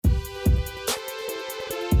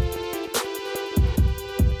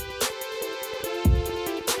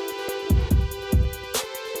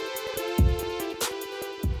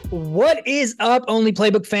What is up, Only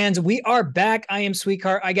Playbook fans? We are back. I am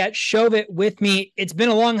Sweetheart. I got Shovit with me. It's been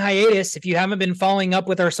a long hiatus. If you haven't been following up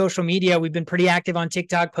with our social media, we've been pretty active on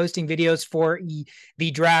TikTok, posting videos for the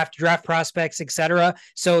draft prospects, etc.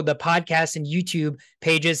 So the podcast and YouTube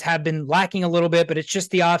pages have been lacking a little bit, but it's just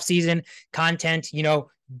the off-season content,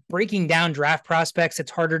 breaking down draft prospects. It's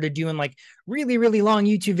harder to do in like really, really long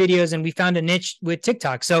YouTube videos. And we found a niche with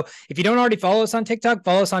TikTok. So if you don't already follow us on TikTok,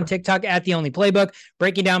 follow us on TikTok at The Only Playbook,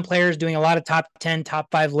 breaking down players, doing a lot of top 10, top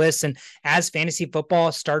 5 lists. And as fantasy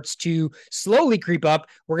football starts to slowly creep up,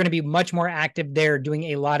 we're going to be much more active there, doing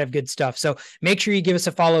a lot of good stuff. So make sure you give us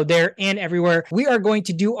a follow there and everywhere. We are going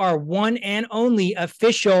to do our one and only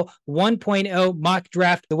official 1.0 mock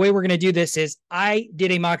draft. The way we're going to do this is I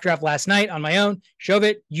did a mock draft last night on my own.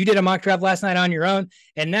 Shovit, you did a mock draft last night on your own.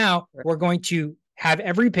 And now we're going to have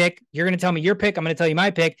every pick. You're going to tell me your pick. I'm going to tell you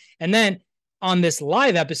my pick. And then on this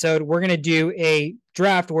live episode, we're going to do a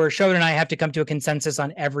draft where Shovit and I have to come to a consensus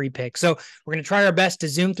on every pick. So we're going to try our best to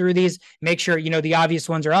zoom through these, make sure, the obvious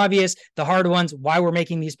ones are obvious, the hard ones, why we're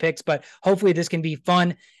making these picks. But hopefully this can be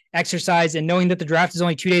fun exercise. And knowing that the draft is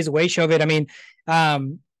only 2 days away, Shovit,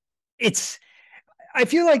 I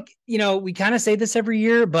feel like, we kind of say this every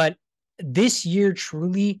year, but this year,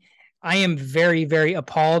 truly, I am very, very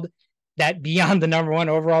appalled that beyond the number one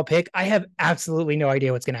overall pick, I have absolutely no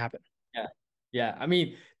idea what's going to happen. Yeah. I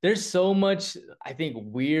mean, there's so much, I think,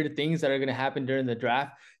 weird things that are going to happen during the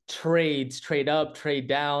draft. Trades, trade up, trade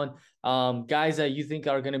down, guys that you think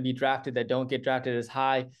are going to be drafted that don't get drafted as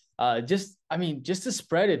high. Just the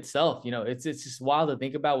spread itself, it's just wild to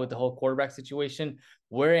think about with the whole quarterback situation,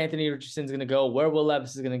 where Anthony Richardson's going to go, where Will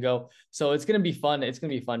Levis is going to go. So it's going to be fun. It's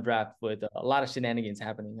going to be a fun draft with a lot of shenanigans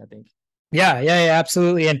happening, I think. Yeah,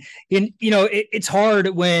 absolutely. And it's hard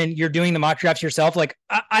when you're doing the mock drafts yourself. Like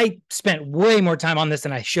I spent way more time on this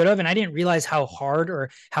than I should have. And I didn't realize how hard or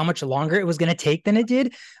how much longer it was going to take than it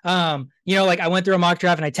did. Like I went through a mock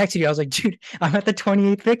draft and I texted you. I was like, dude, I'm at the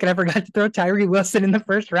 28th pick and I forgot to throw Tyree Wilson in the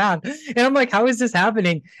first round. And I'm like, how is this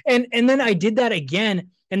happening? And then I did that again.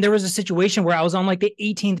 And there was a situation where I was on like the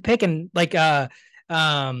 18th pick and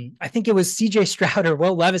I think it was CJ Stroud or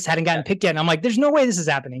Will Levis hadn't gotten picked yet. And I'm like, there's no way this is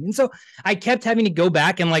happening. And so I kept having to go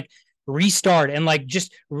back and like restart and like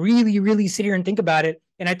just really, really sit here and think about it.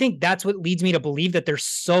 And I think that's what leads me to believe that there's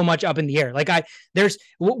so much up in the air.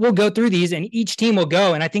 We'll go through these and each team will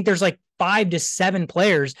go. And I think there's like 5 to 7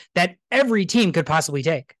 players that every team could possibly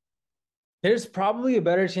take. There's probably a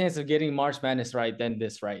better chance of getting March Madness right than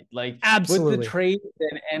this right. Like absolutely. With the trades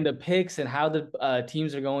and the picks and how the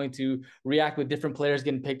teams are going to react with different players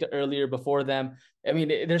getting picked earlier before them. I mean,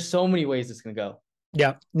 there's so many ways it's going to go.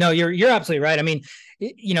 Yeah, no, you're absolutely right. I mean,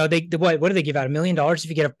 what do they give out? $1 million if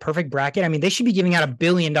you get a perfect bracket? I mean, they should be giving out $1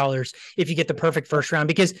 billion if you get the perfect first round,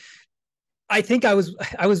 because I think I was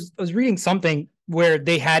reading something where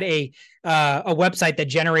they had a website that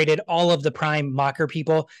generated all of the prime mocker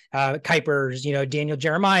people, Kuipers, Daniel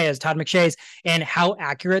Jeremiah's, Todd McShay's, and how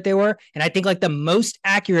accurate they were. And I think like the most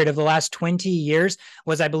accurate of the last 20 years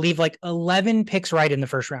was, I believe, like 11 picks right in the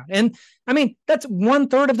first round. And I mean, that's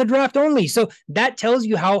 1/3 of the draft only. So that tells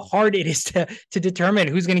you how hard it is to determine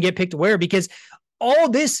who's going to get picked where, because all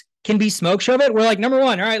this can be smoke. Shovit. We're like, number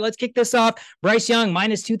one. All right, let's kick this off. Bryce Young,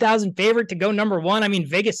 minus 2,000 favorite to go number one. I mean,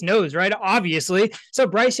 Vegas knows, right? Obviously. So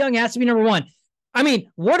Bryce Young has to be number one. I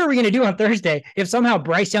mean, what are we going to do on Thursday if somehow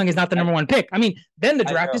Bryce Young is not the number one pick? I mean, then the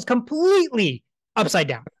draft is completely upside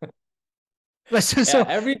down. So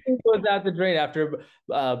everything goes out the drain after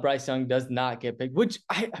Bryce Young does not get picked, which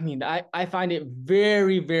I find it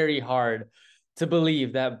very, very hard to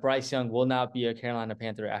believe that Bryce Young will not be a Carolina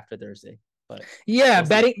Panther after Thursday. But yeah,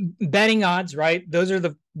 betting odds, right? Those are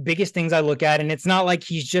the biggest things I look at. And it's not like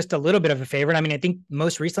he's just a little bit of a favorite. I mean, I think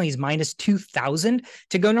most recently he's minus 2,000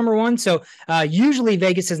 to go number one. So usually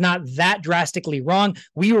Vegas is not that drastically wrong.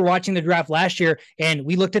 We were watching the draft last year and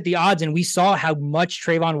we looked at the odds and we saw how much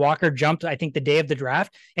Trayvon Walker jumped, I think, the day of the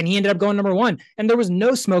draft, and he ended up going number one. And there was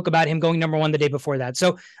no smoke about him going number one the day before that.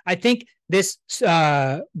 So I think this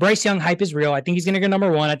Bryce Young hype is real. I think he's going to go number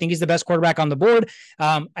one. I think he's the best quarterback on the board.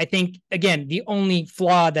 I think, again, the only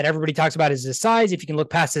flaw that everybody talks about is his size. If you can look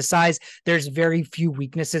past his size, there's very few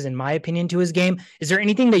weaknesses, in my opinion, to his game. Is there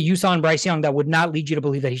anything that you saw in Bryce Young that would not lead you to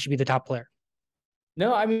believe that he should be the top player?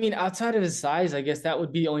 No, I mean, outside of his size, I guess that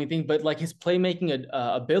would be the only thing. But like his playmaking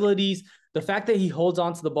abilities, the fact that he holds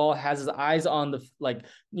onto the ball, has his eyes on the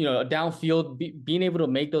downfield, being able to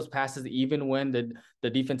make those passes even when the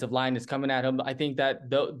defensive line is coming at him. I think that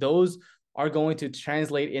those are going to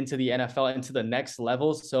translate into the NFL, into the next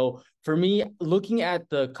level. So for me, looking at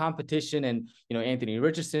the competition and, Anthony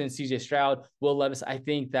Richardson, CJ Stroud, Will Levis, I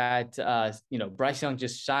think that, Bryce Young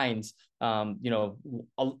just shines.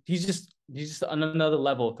 He's just on another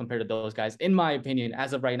level compared to those guys, in my opinion,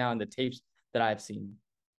 as of right now in the tapes that I've seen.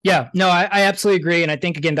 Yeah, no, I absolutely agree. And I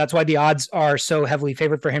think, again, that's why the odds are so heavily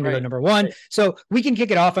favored for him to go number one. Right. So we can kick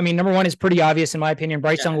it off. I mean, number one is pretty obvious, in my opinion.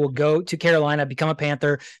 Bryce Young will go to Carolina, become a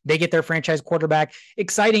Panther. They get their franchise quarterback.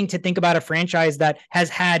 Exciting to think about a franchise that has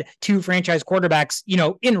had two franchise quarterbacks,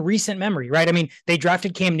 in recent memory, right? I mean, they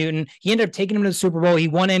drafted Cam Newton. He ended up taking him to the Super Bowl. He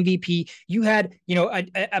won MVP. You had,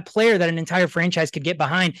 a player that an entire franchise could get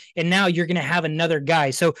behind. And now you're going to have another guy.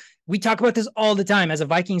 So we talk about this all the time. As a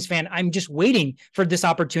Vikings fan, I'm just waiting for this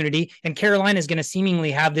opportunity. And Carolina is going to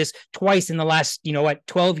seemingly have this twice in the last,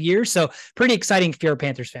 12 years. So pretty exciting if you're a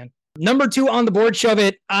Panthers fan. Number two on the board, shove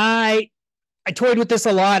it. I toyed with this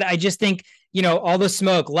a lot. I just think, all the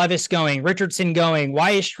smoke, Levis going, Richardson going,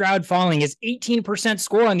 why is Stroud falling? His 18%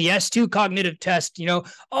 score on the S2 cognitive test,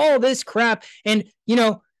 all this crap. And,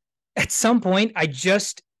 at some point, I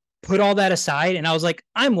just put all that aside and I was like,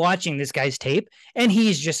 I'm watching this guy's tape and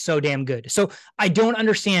he's just so damn good. So I don't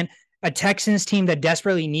understand a Texans team that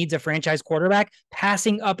desperately needs a franchise quarterback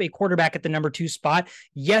passing up a quarterback at the number 2 spot.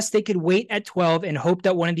 Yes, they could wait at 12 and hope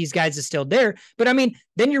that one of these guys is still there. But I mean,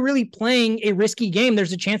 then you're really playing a risky game.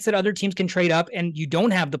 There's a chance that other teams can trade up and you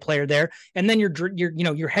don't have the player there. And then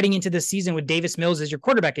you're heading into this season with Davis Mills as your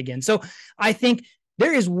quarterback again. So I think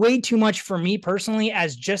there is way too much for me personally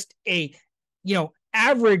as just a,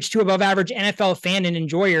 average to above average NFL fan and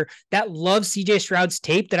enjoyer that loves CJ Stroud's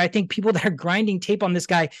tape, that I think people that are grinding tape on this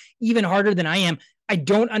guy even harder than I am, I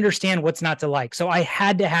don't understand what's not to like. So I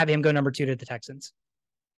had to have him go number 2 to the Texans.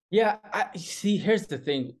 Yeah, here's the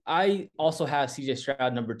thing. I also have CJ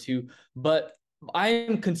Stroud number 2, but I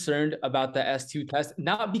am concerned about the S2 test,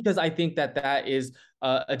 not because I think that is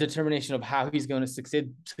a determination of how he's going to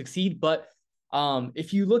succeed, but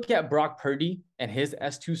if you look at Brock Purdy and his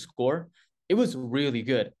S2 score, it was really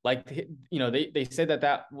good. Like, they said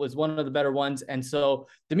that was one of the better ones. And so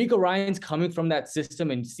DeMeco Ryans coming from that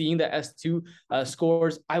system and seeing the S2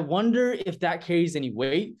 scores, I wonder if that carries any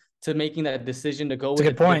weight to making that decision to go with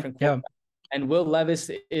a different quarterback. And Will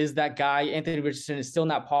Levis is that guy. Anthony Richardson is still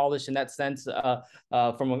not polished in that sense.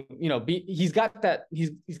 He's got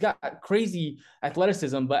crazy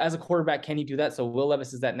athleticism, but as a quarterback, can he do that? So Will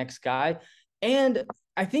Levis is that next guy. And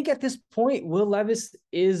I think at this point, Will Levis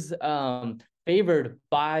is favored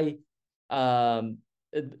by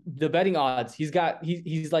the betting odds.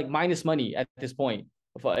 He's like minus money at this point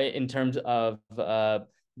in terms of the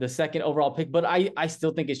second overall pick. But I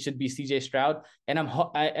still think it should be CJ Stroud. And I'm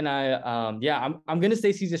gonna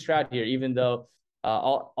say CJ Stroud here, even though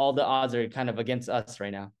all the odds are kind of against us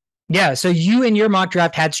right now. Yeah, so you in your mock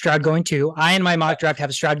draft had Stroud going 2. I in my mock draft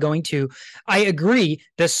have Stroud going 2. I agree.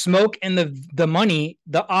 The smoke and the money,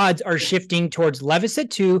 the odds are shifting towards Levis at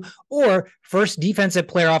 2 or first defensive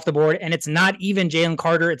player off the board. And it's not even Jalen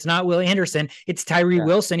Carter. It's not Will Anderson. It's Tyree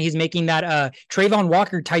Wilson. He's making that Trayvon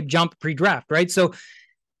Walker type jump pre-draft, right? So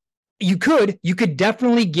you could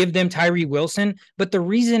definitely give them Tyree Wilson, but the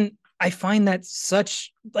reason I find that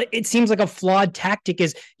it seems like a flawed tactic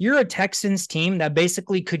is you're a Texans team that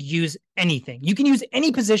basically could use anything. You can use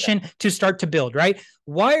any position to start to build, right?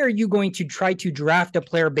 Why are you going to try to draft a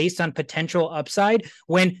player based on potential upside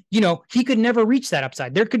when, he could never reach that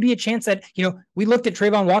upside? There could be a chance that, we looked at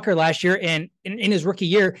Trayvon Walker last year and in his rookie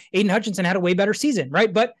year, Aiden Hutchinson had a way better season,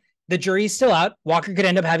 right? But the jury is still out. Walker could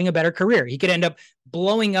end up having a better career. He could end up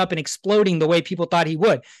blowing up and exploding the way people thought he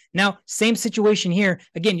would. Now, same situation here.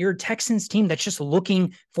 Again, you're a Texans team that's just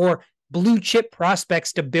looking for blue chip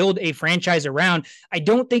prospects to build a franchise around. I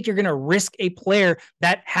don't think you're going to risk a player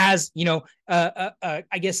that has,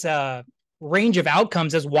 range of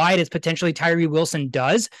outcomes as wide as potentially Tyree Wilson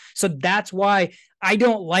does. So that's why I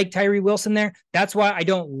don't like Tyree Wilson there. That's why I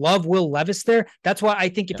don't love Will Levis there. That's why I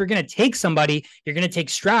think if you're going to take somebody, you're going to take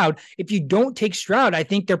Stroud. If you don't take Stroud, I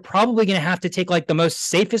think they're probably going to have to take like the most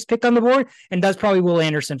safest pick on the board, and that's probably Will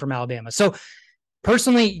Anderson from Alabama. So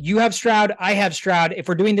personally, you have Stroud, I have Stroud. If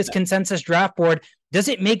we're doing this consensus draft board, does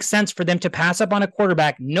it make sense for them to pass up on a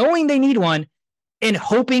quarterback knowing they need one and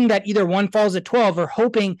hoping that either one falls at 12 or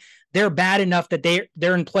hoping they're bad enough that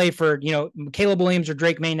they're in play for, Caleb Williams or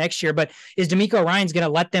Drake May next year? But is DeMeco Ryans going to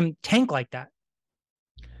let them tank like that?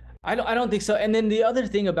 I don't think so. And then the other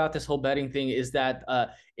thing about this whole betting thing is that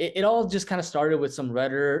it all just kind of started with some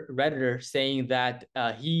Redditor saying that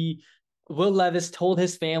Will Levis told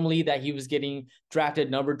his family that he was getting drafted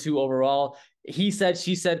number 2 overall. He said,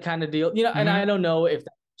 she said kind of deal, and I don't know if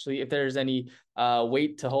that's actually, if there's any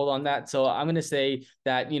weight to hold on that. So I'm going to say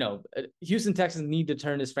that, Houston Texans need to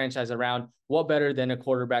turn this franchise around. What better than a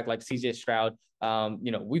quarterback like CJ Stroud?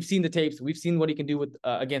 We've seen the tapes. We've seen what he can do with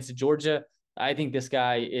against Georgia. I think this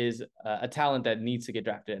guy is a talent that needs to get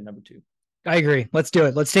drafted at number 2. I agree. Let's do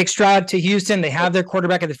it. Let's take Stroud to Houston. They have their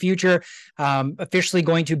quarterback of the future, officially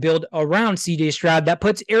going to build around CJ Stroud. That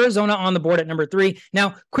puts Arizona on the board at number 3.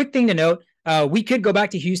 Now, quick thing to note, we could go back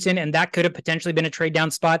to Houston, and that could have potentially been a trade down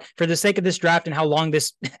spot. For the sake of this draft and how long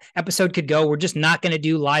this episode could go, we're just not going to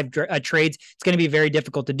do live trades. It's going to be very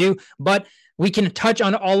difficult to do, but we can touch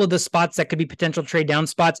on all of the spots that could be potential trade down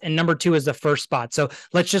spots, and number 2 is the first spot. So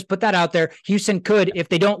let's just put that out there. Houston could, if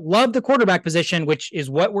they don't love the quarterback position, which is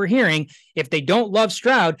what we're hearing, if they don't love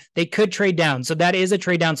Stroud, they could trade down. So that is a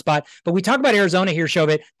trade down spot. But we talk about Arizona here,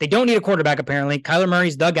 Shovit. They don't need a quarterback, apparently. Kyler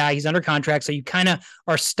Murray's the guy. He's under contract, so you kind of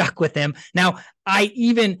are stuck with him. Now, I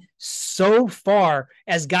even so far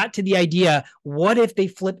as got to the idea, what if they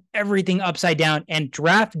flip everything upside down and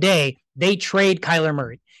draft day, they trade Kyler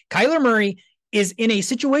Murray? Kyler Murray is in a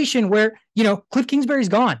situation where, Cliff Kingsbury's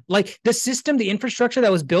gone. Like, the system, the infrastructure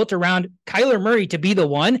that was built around Kyler Murray to be the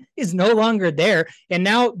one is no longer there. And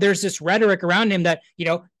now there's this rhetoric around him that,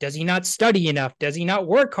 does he not study enough? Does he not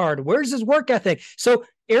work hard? Where's his work ethic? So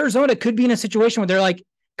Arizona could be in a situation where they're like,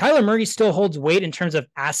 Kyler Murray still holds weight in terms of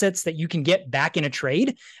assets that you can get back in a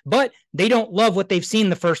trade, but they don't love what they've seen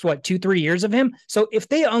the first, 2-3 years of him. So if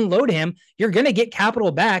they unload him, you're going to get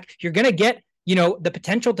capital back. You're going to get the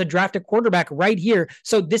potential to draft a quarterback right here.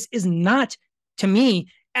 So this is not, to me,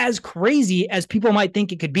 as crazy as people might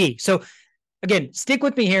think it could be. So again, stick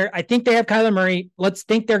with me here. I think they have Kyler Murray. Let's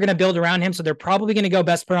think they're going to build around him. So they're probably going to go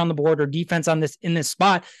best player on the board or defense in this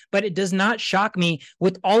spot. But it does not shock me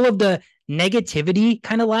with all of the negativity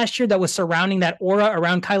kind of last year that was surrounding that aura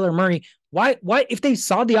around Kyler Murray. Why, if they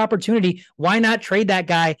saw the opportunity, why not trade that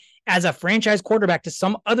guy as a franchise quarterback to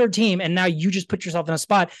some other team? And now you just put yourself in a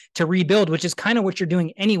spot to rebuild, which is kind of what you're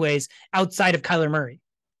doing anyways, outside of Kyler Murray.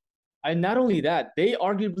 And not only that, they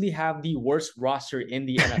arguably have the worst roster in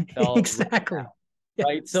the NFL. Exactly. Right now,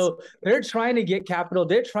 right? So they're trying to get capital.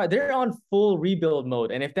 They're on full rebuild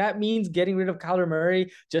mode. And if that means getting rid of Kyler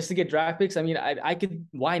Murray just to get draft picks, I mean, I could,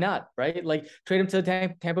 why not, right? Like, trade him to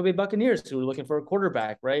the Tampa Bay Buccaneers, who are looking for a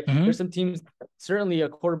quarterback, right? Mm-hmm. There's some teams, certainly a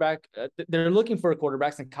quarterback, they're looking for a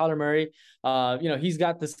quarterback, and Kyler Murray, he's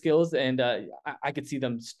got the skills, and I could see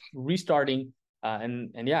them restarting.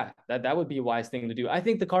 And yeah, that would be a wise thing to do. I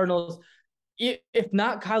think the Cardinals, if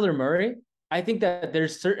not Kyler Murray, I think that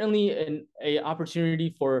there's certainly an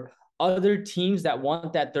opportunity for other teams that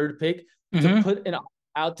want that third pick to put an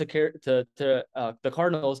out to the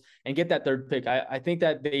Cardinals and get that third pick. I think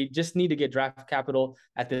that they just need to get draft capital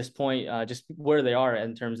at this point, just where they are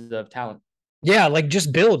in terms of talent. Yeah, like,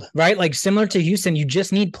 just build, right? Like, similar to Houston, you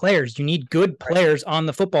just need players. You need good players on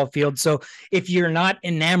the football field. So if you're not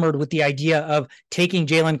enamored with the idea of taking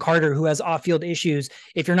Jalen Carter, who has off-field issues,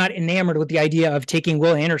 if you're not enamored with the idea of taking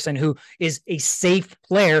Will Anderson, who is a safe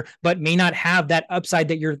player but may not have that upside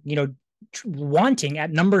that you're, wanting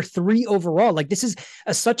at number 3 overall, like, this is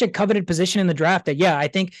such a coveted position in the draft that, yeah, I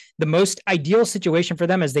think the most ideal situation for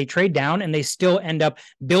them is they trade down and they still end up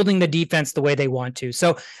building the defense the way they want to.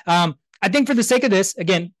 So, I think for the sake of this,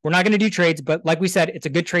 again, we're not going to do trades, but like we said, it's a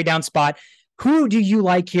good trade down spot. Who do you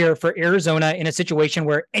like here for Arizona in a situation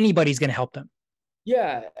where anybody's going to help them?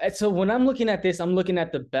 Yeah. So when I'm looking at this, I'm looking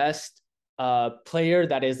at the best player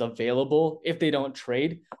that is available if they don't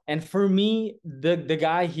trade. And for me, the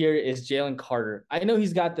guy here is Jalen Carter. I know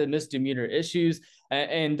he's got the misdemeanor issues,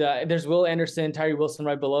 and there's Will Anderson, Tyree Wilson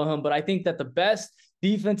right below him, but I think that the best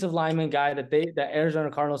defensive lineman guy that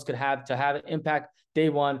Arizona Cardinals could have to have an impact day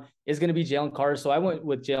one is going to be Jalen Carter. So I went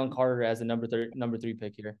with Jalen Carter as a number 3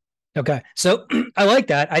 pick here. Okay. So I like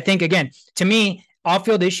that. I think, again, to me,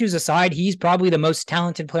 off-field issues aside, he's probably the most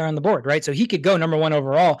talented player on the board, right? So he could go number 1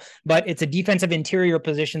 overall, but it's a defensive interior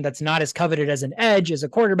position that's not as coveted as an edge, as a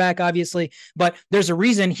quarterback, obviously. But there's a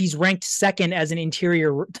reason he's ranked 2nd as an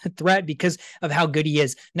interior threat because of how good he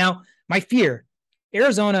is. Now, my fear,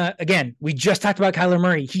 Arizona, again, we just talked about Kyler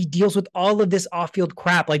Murray. He deals with all of this off-field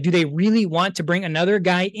crap. Like, do they really want to bring another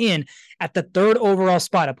guy in at the 3rd overall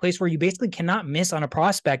spot, a place where you basically cannot miss on a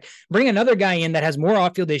prospect? Bring another guy in that has more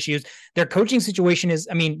off-field issues. Their coaching situation is,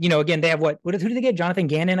 again, they have who did they get? Jonathan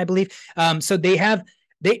Gannon, I believe. So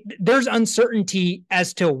there's uncertainty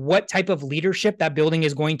as to what type of leadership that building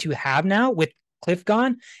is going to have now with cliff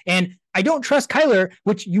gone. And I don't trust Kyler,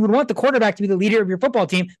 which you would want the quarterback to be the leader of your football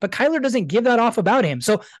team, but Kyler doesn't give that off about him.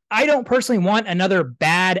 So I don't personally want another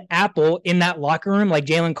bad apple in that locker room like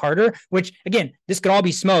Jalen Carter, which again, this could all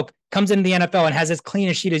be smoke, comes into the NFL and has as clean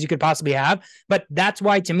a sheet as you could possibly have. But that's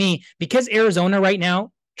why, to me, because Arizona right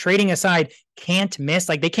now, trading aside, can't miss,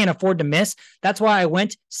 like they can't afford to miss. That's why I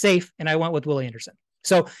went safe and I went with Will Anderson.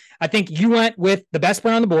 So I think you went with the best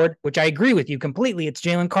player on the board, which I agree with you completely. It's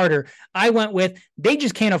Jalen Carter. I went with they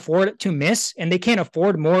just can't afford to miss and they can't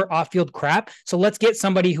afford more off-field crap. So let's get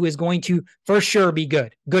somebody who is going to for sure be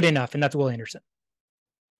good enough. And that's Will Anderson.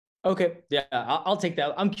 Okay. Yeah, I'll take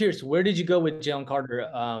that. I'm curious, where did you go with Jalen Carter?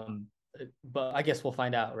 But I guess we'll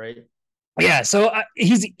find out, right? Yeah. So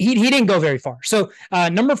he didn't go very far. So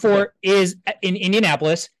number 4 is in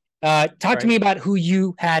Indianapolis. Talk to me about who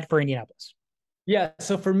you had for Indianapolis. Yeah.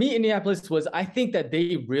 So for me, Indianapolis I think that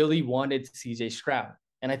they really wanted CJ Stroud.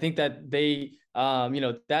 And I think that they,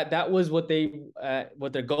 that was what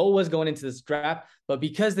their goal was going into this draft. But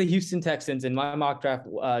because the Houston Texans in my mock draft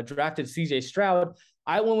drafted CJ Stroud,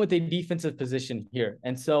 I went with a defensive position here.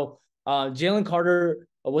 And so Jalen Carter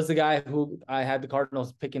was the guy who I had the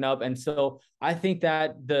Cardinals picking up. And so I think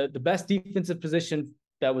that the best defensive position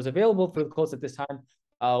that was available for the Colts at this time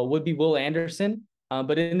would be Will Anderson.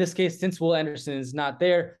 But in this case, since Will Anderson is not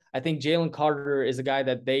there, I think Jalen Carter is a guy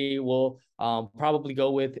that they will probably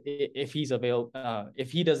go with if he's available, if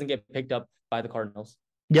he doesn't get picked up by the Cardinals.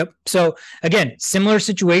 Yep. So again, similar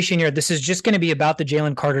situation here. This is just going to be about the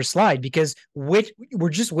Jalen Carter slide because we're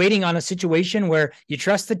just waiting on a situation where you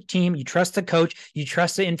trust the team, you trust the coach, you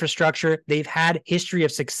trust the infrastructure. They've had history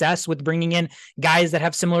of success with bringing in guys that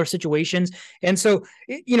have similar situations. And so,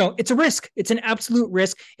 it's a risk. It's an absolute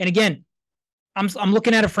risk. And again, I'm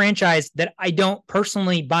looking at a franchise that I don't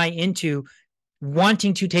personally buy into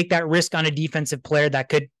wanting to take that risk on a defensive player that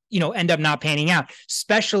could, end up not panning out,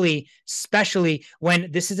 especially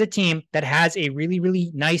when this is a team that has a really,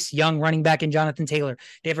 really nice young running back in Jonathan Taylor.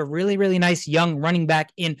 They have a really, really nice young running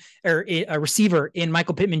back or a receiver in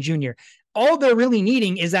Michael Pittman Jr. All they're really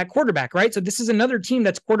needing is that quarterback, right? So this is another team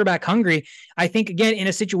that's quarterback hungry. I think, again, in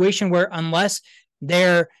a situation where unless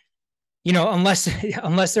they're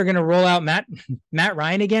going to roll out Matt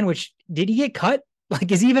Ryan again, which did he get cut?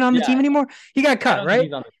 Like, is he even on the team anymore? He got cut,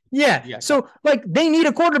 right? Yeah. So they need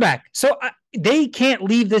a quarterback. So they can't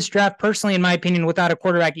leave this draft personally, in my opinion, without a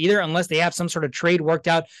quarterback either, unless they have some sort of trade worked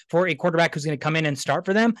out for a quarterback who's going to come in and start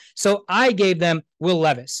for them. So I gave them Will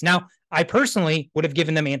Levis. Now, I personally would have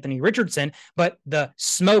given them Anthony Richardson, but the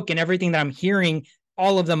smoke and everything that I'm hearing,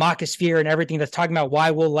 all of the mockosphere and everything that's talking about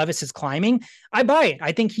why Will Levis is climbing, I buy it.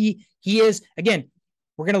 I think he is, again,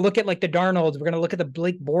 we're going to look at like the Darnolds. We're going to look at the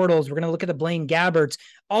Blake Bortles. We're going to look at the Blaine Gabberts.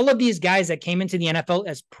 All of these guys that came into the NFL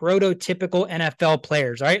as prototypical NFL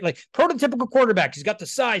players, right? Like prototypical quarterback. He's got the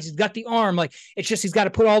size. He's got the arm. Like it's just, he's got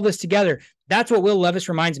to put all this together. That's what Will Levis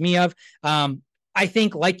reminds me of. I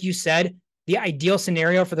think, like you said, the ideal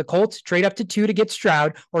scenario for the Colts, trade up to 2 to get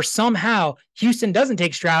Stroud, or somehow Houston doesn't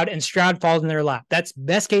take Stroud and Stroud falls in their lap. That's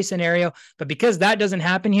best case scenario. But because that doesn't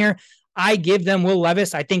happen here, I give them Will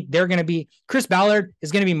Levis. I think Chris Ballard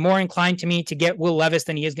is going to be more inclined to me to get Will Levis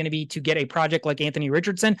than he is going to be to get a project like Anthony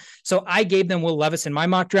Richardson. So I gave them Will Levis in my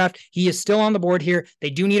mock draft. He is still on the board here. They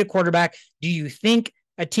do need a quarterback. Do you think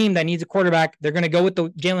a team that needs a quarterback, they're going to go with the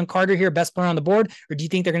Jalen Carter here, best player on the board, or do you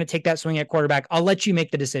think they're going to take that swing at quarterback? I'll let you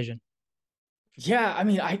make the decision. Yeah, I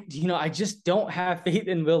mean, I just don't have faith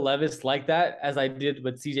in Will Levis like that as I did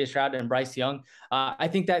with CJ Stroud and Bryce Young. I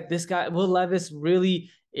think that this guy, Will Levis,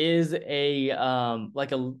 really is a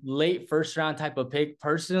like a late first round type of pick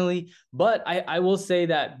personally. But I will say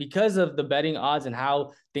that because of the betting odds and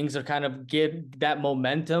how things are kind of give that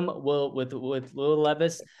momentum with Will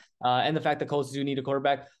Levis and the fact that Colts do need a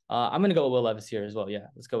quarterback, I'm going to go with Will Levis here as well. Yeah,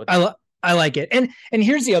 let's go with that. I like it. And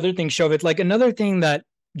here's the other thing, Shovit, like another thing that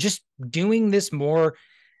just doing this more,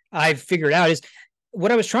 I've figured out is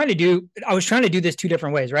what I was trying to do. I was trying to do this 2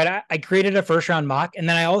 different ways, right? I created a first round mock, and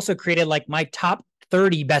then I also created like my top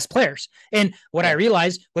 30 best players. And what I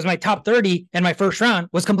realized was my top 30 and my first round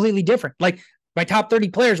was completely different. Like my top 30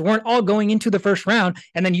 players weren't all going into the first round.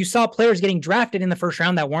 And then you saw players getting drafted in the first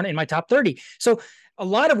round that weren't in my top 30. So a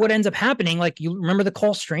lot of what ends up happening, like you remember the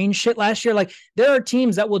Cole Strange shit last year, like there are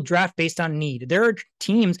teams that will draft based on need. There are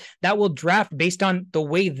teams that will draft based on the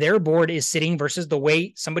way their board is sitting versus the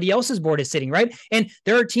way somebody else's board is sitting, right? And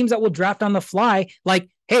there are teams that will draft on the fly, like,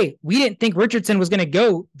 hey, we didn't think Richardson was going to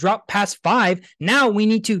go drop past 5. Now we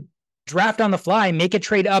need to draft on the fly, make a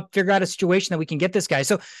trade up, figure out a situation that we can get this guy.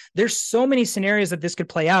 So there's so many scenarios that this could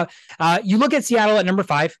play out. You look at Seattle at number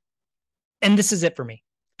 5, and this is it for me.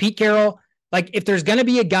 Pete Carroll, Like if there's going to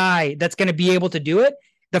be a guy that's going to be able to do it,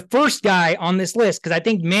 the first guy on this list, because I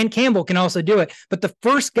think Man Campbell can also do it, but the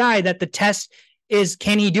first guy that the test is,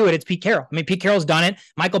 can he do it? It's Pete Carroll. I mean, Pete Carroll's done it.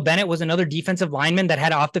 Michael Bennett was another defensive lineman that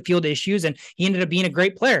had off the field issues, and he ended up being a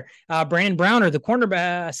great player. Brandon Browner, the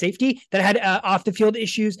corner safety that had off the field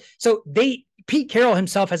issues. So Pete Carroll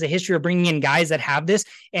himself has a history of bringing in guys that have this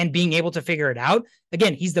and being able to figure it out.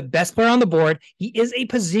 Again, he's the best player on the board. He is a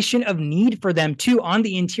position of need for them too on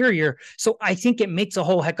the interior. So I think it makes a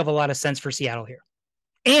whole heck of a lot of sense for Seattle here.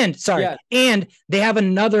 And and they have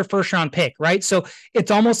another first round pick, right? So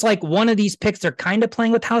it's almost like one of these picks, they're kind of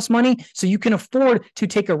playing with house money. So you can afford to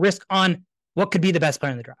take a risk on what could be the best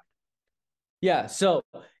player in the draft. Yeah. So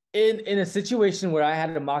in a situation where I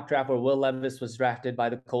had a mock draft where Will Levis was drafted by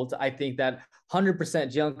the Colts, I think that 100%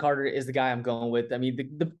 Jalen Carter is the guy I'm going with. I mean,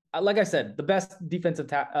 the like I said, the best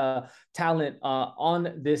defensive talent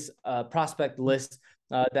on this prospect list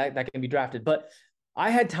that can be drafted. But I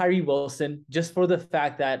had Tyree Wilson just for the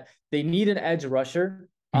fact that they need an edge rusher,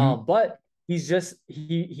 but he's just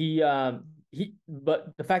but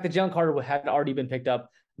the fact that Jalen Carter had already been picked up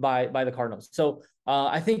by the Cardinals. So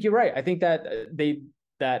I think you're right. I think that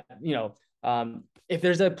if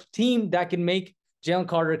there's a team that can make Jalen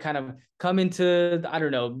Carter kind of come into, I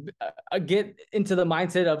don't know, get into the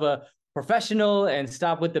mindset of a professional and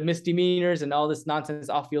stop with the misdemeanors and all this nonsense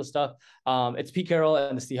off-field stuff. It's Pete Carroll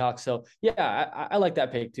and the Seahawks. So yeah, I like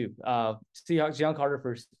that pick too. Seahawks, Jalen Carter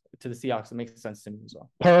first to the Seahawks. It makes sense to me as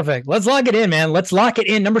well. Perfect. Let's lock it in, man. Let's lock it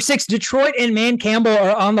in. Number 6, Detroit and Man Campbell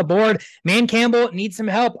are on the board. Man Campbell needs some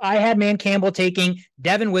help. I had Man Campbell taking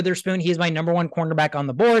Devin Witherspoon. He is my number 1 cornerback on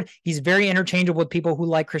the board. He's very interchangeable with people who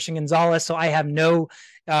like Christian Gonzalez. So I have no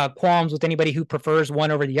qualms with anybody who prefers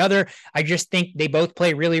one over the other. I just think they both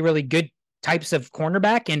play really, really good types of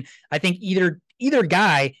cornerback. And I think either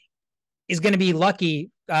guy is going to be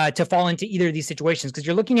lucky to fall into either of these situations, because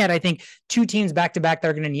you're looking at, I think, 2 teams back-to-back that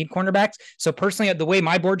are going to need cornerbacks. So personally, the way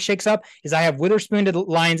my board shakes up is I have Witherspoon to the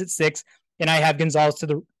Lions at 6, and I have Gonzalez to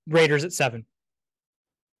the Raiders at 7.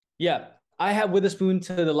 Yeah, I have Witherspoon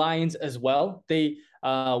to the Lions as well. They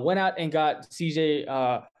went out and got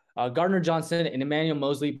CJ Gardner Johnson and Emmanuel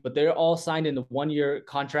Mosley, but they're all signed in the 1-year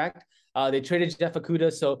contract. They traded Jeff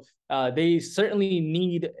Okudah, so they certainly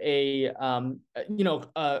need a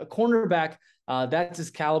cornerback that's his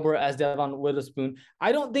caliber as Devon Witherspoon.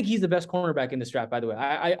 I don't think he's the best cornerback in this draft, by the way.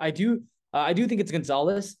 I do think it's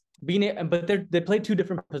Gonzalez, but they play 2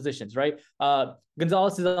 different positions, right?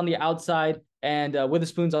 Gonzalez is on the outside and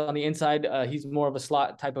Witherspoon's on the inside. He's more of a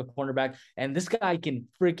slot type of cornerback, and this guy can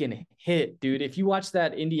freaking hit, dude. If you watch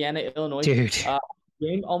that Indiana-Illinois game,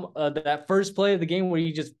 that first play of the game where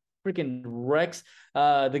he just freaking wrecks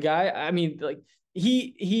the guy. I mean, like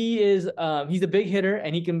he's a big hitter,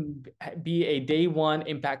 and he can be a day 1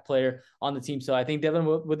 impact player on the team. So I think Devin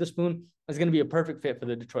Witherspoon is going to be a perfect fit for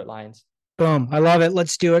the Detroit Lions. Boom. I love it.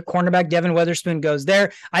 Let's do it. Cornerback Devin Witherspoon goes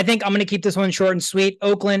there. I think I'm going to keep this one short and sweet.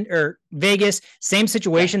 Oakland or Vegas, same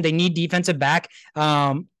situation. Yeah. They need defensive back.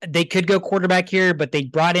 They could go quarterback here, but they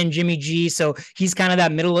brought in Jimmy G. So he's kind of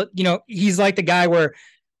that middle, he's like the guy where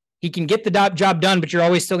he can get the job done, but you're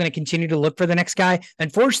always still going to continue to look for the next guy.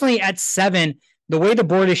 Unfortunately, at 7, the way the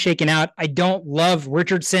board is shaken out, I don't love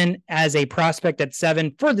Richardson as a prospect at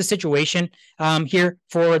 7 for the situation here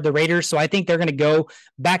for the Raiders. So I think they're going to go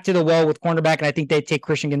back to the well with cornerback, and I think they take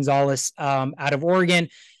Christian Gonzalez out of Oregon.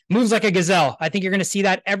 Moves like a gazelle. I think you're going to see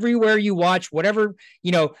that everywhere you watch, whatever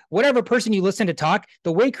person you listen to talk,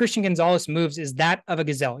 the way Christian Gonzalez moves is that of a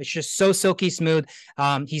gazelle. It's just so silky smooth.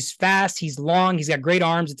 He's fast. He's long. He's got great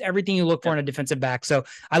arms. It's everything you look for in a defensive back. So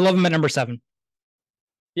I love him at number 7.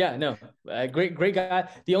 Yeah, no, great guy.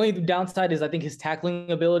 The only downside is I think his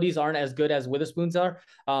tackling abilities aren't as good as Witherspoon's are.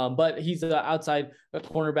 But he's an outside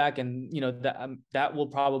cornerback, and that will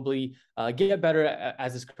probably get better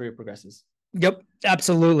as his career progresses. Yep,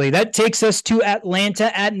 absolutely. That takes us to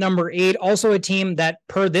Atlanta at number 8. Also a team that,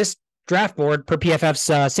 per this draft board, per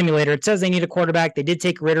PFF's simulator, it says they need a quarterback. They did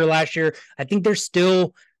take Ritter last year. I think they're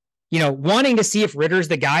still, wanting to see if Ritter's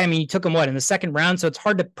the guy. I mean, you took him in the 2nd round, so it's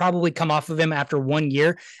hard to probably come off of him after 1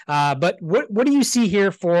 year. But what do you see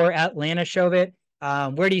here for Atlanta, Shovit?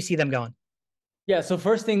 Where do you see them going? Yeah, so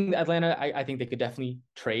first thing, Atlanta, I think they could definitely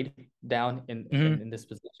trade down in this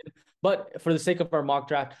position. But for the sake of our mock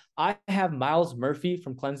draft, I have Miles Murphy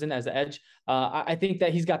from Clemson as the edge. I think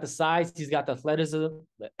that he's got the size, he's got the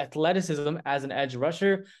athleticism as an edge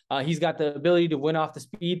rusher. He's got the ability to win off the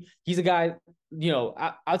speed. He's a guy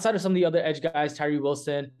outside of some of the other edge guys, Tyree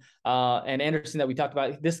Wilson and Anderson that we talked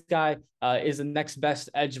about, this guy is the next best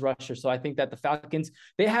edge rusher. So I think that the Falcons,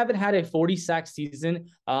 they haven't had a 40 sack season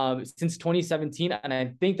since 2017. And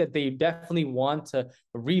I think that they definitely want to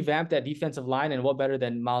revamp that defensive line. And what better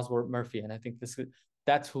than Miles Murphy? And I think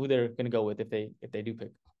that's who they're going to go with if they do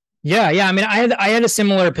pick. Yeah. I mean, I had a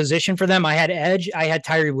similar position for them. I had edge. I had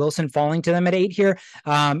Tyree Wilson falling to them at 8 here.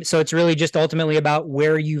 So it's really just ultimately about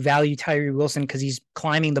where you value Tyree Wilson because he's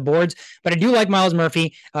climbing the boards. But I do like Miles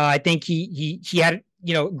Murphy. I think he had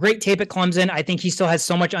great tape at Clemson. I think he still has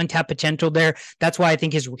so much untapped potential there. That's why I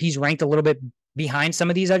think he's ranked a little bit behind some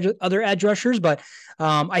of these other edge rushers, but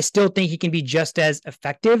I still think he can be just as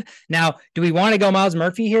effective. Now, do we want to go Miles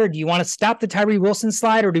Murphy here? Do you want to stop the Tyree Wilson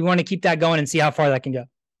slide, or do you want to keep that going and see how far that can go?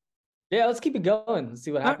 Yeah, let's keep it going. Let's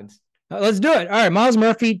see what happens. Let's do it. All right, Miles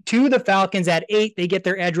Murphy to the Falcons at 8. They get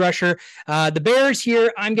their edge rusher. The Bears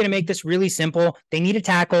here, I'm going to make this really simple. They need a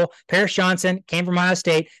tackle. Paris Johnson came from Ohio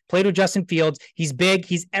State, played with Justin Fields. He's big.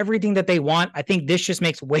 He's everything that they want. I think this just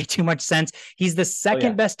makes way too much sense. He's the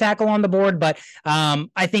second best tackle on the board, but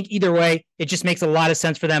I think either way, it just makes a lot of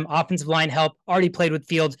sense for them. Offensive line help, already played with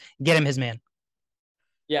Fields. Get him his man.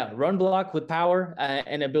 Yeah, run block with power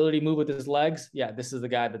and ability to move with his legs. Yeah, this is the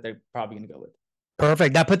guy that they're probably going to go with.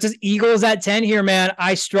 Perfect. That puts us Eagles at 10 here, man.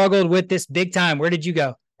 I struggled with this big time. Where did you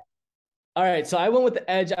go? All right, so I went with the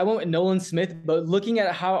edge. I went with Nolan Smith, but looking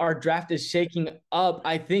at how our draft is shaking up,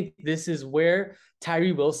 I think this is where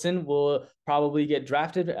Tyree Wilson will probably get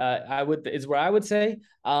drafted. Is where I would say.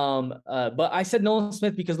 But I said Nolan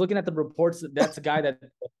Smith because looking at the reports, that's a guy that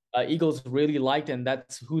Eagles really liked, and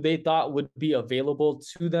that's who they thought would be available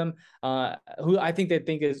to them. Who I think they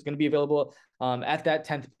think is going to be available at that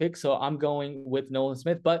 10th pick. So I'm going with Nolan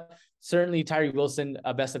Smith, but certainly Tyree Wilson,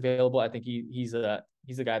 best available. I think he's a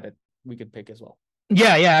guy that we could pick as well.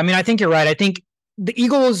 Yeah. I mean, I think you're right. I think the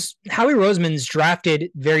Eagles, Howie Roseman's drafted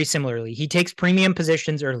very similarly. He takes premium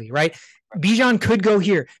positions early, right? Bijan could go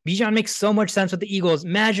here. Bijan makes so much sense with the Eagles.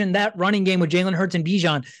 Imagine that running game with Jalen Hurts and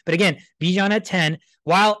Bijan. But again, Bijan at 10.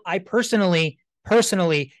 While I personally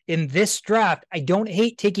in this draft, I don't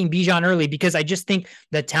hate taking Bijan early because I just think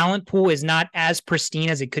the talent pool is not as pristine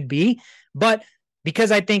as it could be. But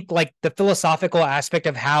because I think like the philosophical aspect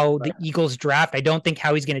of how the Eagles draft, I don't think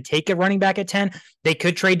Howie's going to take a running back at 10. They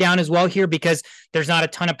could trade down as well here because there's not a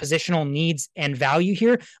ton of positional needs and value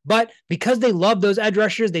here. But because they love those edge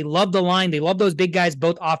rushers, they love the line, they love those big guys,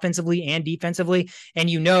 both offensively and defensively.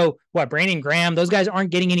 And Brandon Graham, those guys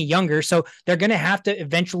aren't getting any younger. So they're going to have to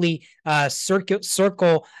eventually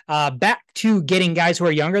circle back to getting guys who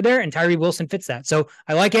are younger there. And Tyree Wilson fits that. So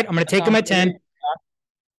I like it. I'm going to take him at 10.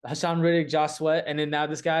 Hassan Riddick, Josh Sweat, and then now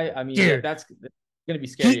this guy. I mean, that's going to be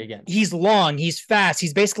scary again. He's long, he's fast,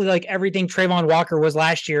 he's basically like everything Trayvon Walker was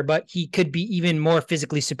last year, but he could be even more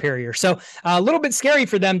physically superior. So a little bit scary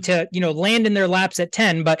for them to land in their laps at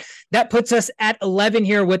 10, but that puts us at 11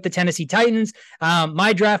 here with the Tennessee Titans.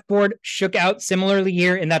 My draft board shook out similarly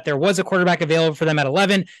here in that there was a quarterback available for them at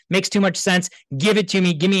 11. Makes too much sense. Give it to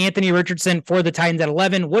me. Give me Anthony Richardson for the Titans at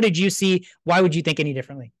 11. What did you see? Why would you think any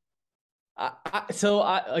differently?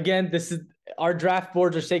 Again, this is our draft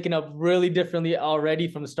boards are shaking up really differently already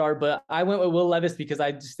from the start, but I went with Will Levis because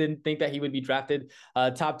I just didn't think that he would be drafted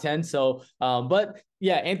top 10. So, but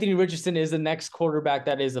yeah, Anthony Richardson is the next quarterback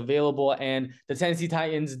that is available, and the Tennessee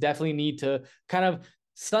Titans definitely need to kind of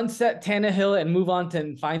sunset Tannehill and move on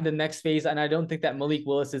to find the next phase. And I don't think that Malik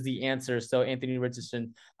Willis is the answer. So Anthony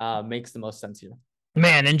Richardson makes the most sense here.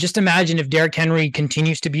 Man, and just imagine if Derrick Henry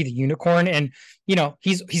continues to be the unicorn, and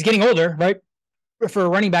he's getting older, right? For a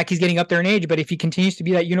running back, he's getting up there in age, but if he continues to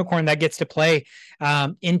be that unicorn that gets to play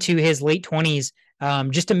into his late 20s,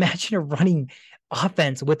 just imagine a running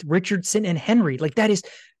offense with Richardson and Henry. Like, that is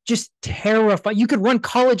just terrifying. You could run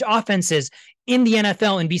college offenses in the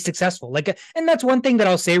NFL and be successful. And that's one thing that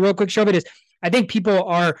I'll say real quick, Shobit, is I think people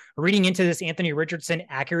are reading into this Anthony Richardson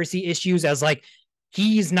accuracy issues as like,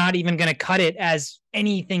 he's not even going to cut it as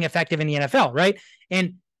anything effective in the NFL, right?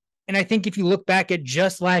 And I think if you look back at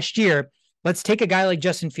just last year, let's take a guy like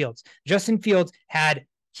Justin Fields. Justin Fields had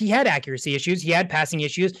accuracy issues. He had passing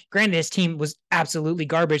issues. Granted, his team was absolutely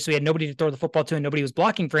garbage, so he had nobody to throw the football to and nobody was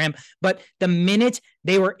blocking for him. But the minute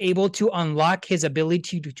they were able to unlock his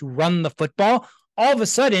ability to run the football, all of a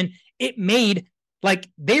sudden it made like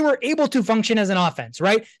they were able to function as an offense,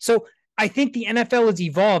 right? So I think the NFL has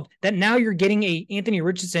evolved that now you're getting a Anthony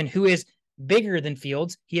Richardson who is bigger than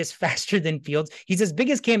Fields. He is faster than Fields. He's as big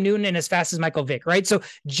as Cam Newton and as fast as Michael Vick, right? So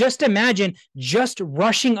just imagine just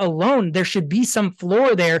rushing alone, there should be some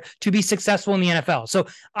floor there to be successful in the NFL. So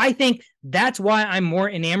I think That's why I'm more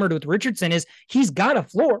enamored with Richardson is he's got a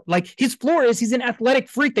floor. Like his floor is he's an athletic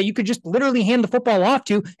freak that you could just literally hand the football off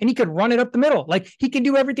to and he could run it up the middle. Like he can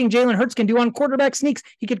do everything Jalen Hurts can do on quarterback sneaks.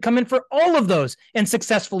 He could come in for all of those and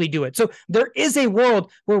successfully do it. So there is a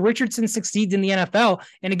world where Richardson succeeds in the NFL.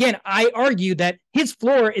 And again, I argue that his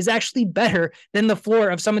floor is actually better than the floor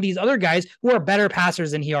of some of these other guys who are better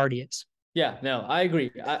passers than he already is. Yeah, no, I agree.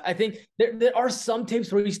 I think there are some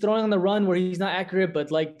tapes where he's throwing on the run where he's not accurate, but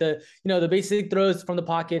like the basic throws from the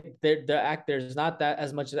pocket, there's not that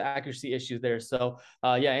as much of the accuracy issues there. So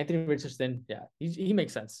yeah, Anthony Richardson, yeah, he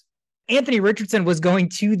makes sense. Anthony Richardson was going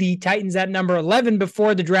to the Titans at number 11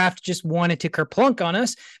 before the draft just wanted to kerplunk on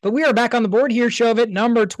us. But we are back on the board here, Shovit.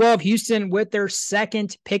 Number 12, Houston with their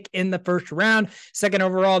second pick in the first round. Second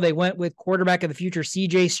overall, they went with quarterback of the future,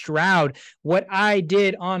 CJ Stroud. What I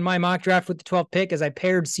did on my mock draft with the 12th pick is I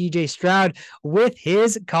paired CJ Stroud with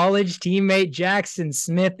his college teammate, Jackson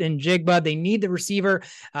Smith-Njigba. They need the receiver.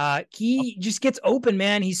 He just gets open,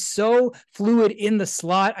 man. He's so fluid in the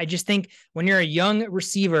slot. I just think when you're a young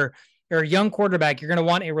receiver, or a young quarterback, you're going to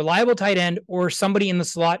want a reliable tight end or somebody in the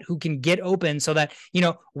slot who can get open so that,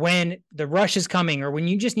 when the rush is coming or when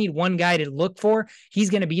you just need one guy to look for, he's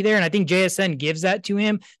going to be there. And I think JSN gives that to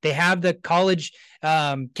him. They have the college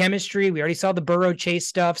chemistry. We already saw the Burrow Chase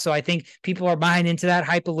stuff. So I think people are buying into that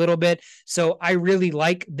hype a little bit. So I really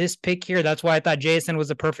like this pick here. That's why I thought JSN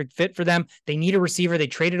was a perfect fit for them. They need a receiver. They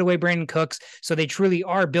traded away Brandon Cooks. So they truly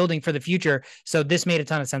are building for the future. So this made a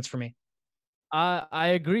ton of sense for me.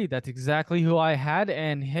 I agree. That's exactly who I had.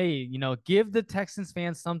 And hey, give the Texans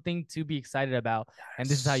fans something to be excited about. And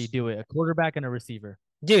this is how you do it: a quarterback and a receiver.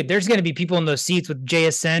 Dude, there's going to be people in those seats with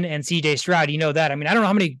JSN and CJ Stroud. You know that. I mean, I don't know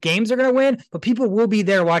how many games they're going to win, but people will be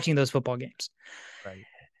there watching those football games. Right.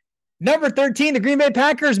 Number 13, the Green Bay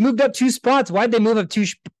Packers moved up 2 spots. Why'd they move up 2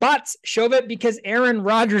 spots? Shovit, because Aaron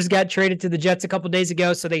Rodgers got traded to the Jets a couple days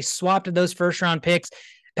ago. So they swapped those first round picks.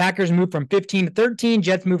 Packers moved from 15 to 13.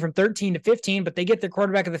 Jets moved from 13 to 15, but they get their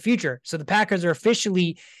quarterback of the future. So the Packers are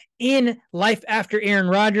officially in life after Aaron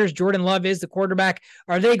Rodgers. Jordan Love is the quarterback.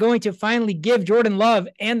 Are they going to finally give Jordan Love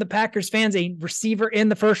and the Packers fans a receiver in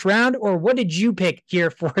the first round? Or what did you pick here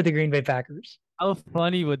for the Green Bay Packers? How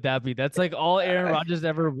funny would that be? That's like all Aaron Rodgers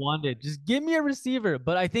ever wanted. Just give me a receiver.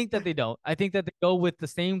 But I think that they don't. I think that they go with the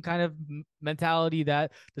same kind of mentality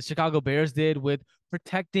that the Chicago Bears did with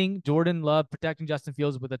protecting Jordan Love, protecting Justin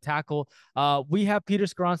Fields with a tackle. We have Peter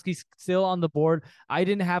Skoronski still on the board. I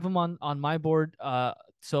didn't have him on my board,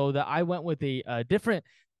 so that I went with a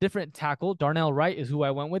different tackle. Darnell Wright is who I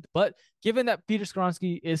went with. But given that Peter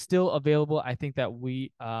Skoronski is still available, I think that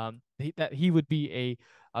that he would be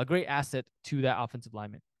a great asset to that offensive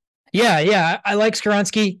lineman. Yeah. I like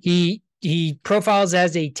Skoronski. He profiles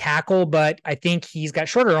as a tackle, but I think he's got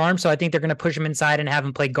shorter arms. So I think they're going to push him inside and have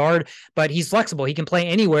him play guard, but he's flexible. He can play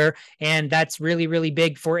anywhere. And that's really, really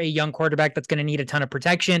big for a young quarterback that's going to need a ton of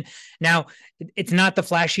protection. Now, it's not the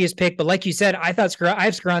flashiest pick, but like you said, I have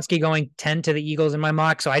Skoronski going 10 to the Eagles in my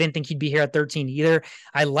mock. So I didn't think he'd be here at 13 either.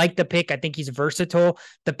 I like the pick. I think he's versatile.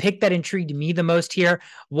 The pick that intrigued me the most here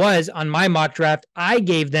was on my mock draft. I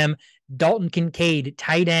gave them Dalton Kincaid,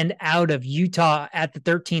 tight end out of Utah at the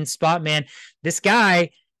 13th spot, man. This guy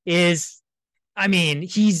is,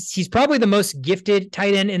 he's probably the most gifted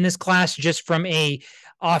tight end in this class just from a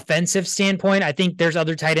offensive standpoint. I think there's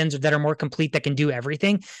other tight ends that are more complete that can do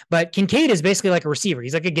everything, but Kincaid is basically like a receiver.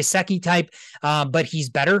 He's like a Gesicki type, but he's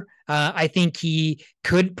better. I think he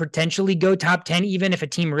could potentially go top 10, even if a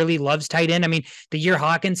team really loves tight end. I mean, the year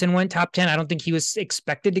Hawkinson went top 10, I don't think he was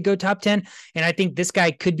expected to go top 10. And I think this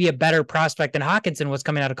guy could be a better prospect than Hawkinson was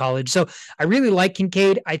coming out of college. So I really like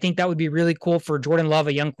Kincaid. I think that would be really cool for Jordan Love,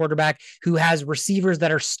 a young quarterback who has receivers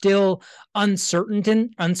that are still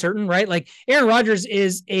uncertain, right? Like Aaron Rodgers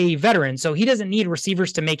is a veteran, so he doesn't need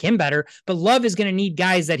receivers to make him better, but Love is going to need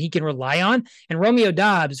guys that he can rely on. And Romeo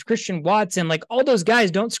Doubs, Christian Watson, like all those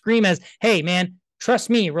guys don't scream as, hey, man, trust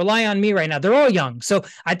me, rely on me right now. They're all young. So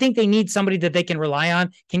I think they need somebody that they can rely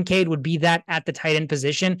on. Kincaid would be that at the tight end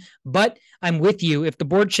position. But I'm with you. If the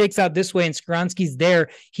board shakes out this way and Skoronski's there,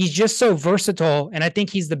 he's just so versatile. And I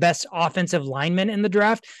think he's the best offensive lineman in the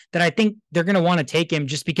draft that I think they're going to want to take him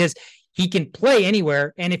just because he can play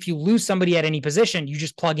anywhere. And if you lose somebody at any position, you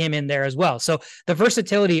just plug him in there as well. So the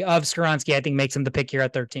versatility of Skoronski, I think, makes him the pick here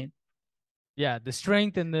at 13. Yeah, the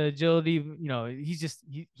strength and the agility, he's just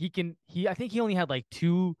I think he only had like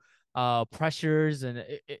 2 pressures, and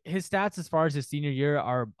his stats as far as his senior year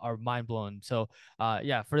are mind blowing. So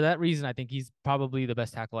yeah, for that reason, I think he's probably the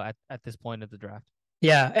best tackle at this point of the draft.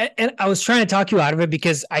 Yeah, and I was trying to talk you out of it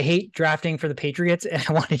because I hate drafting for the Patriots, and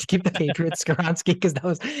I wanted to keep the Patriots Skoronski because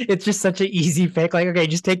it's just such an easy pick. Like, okay,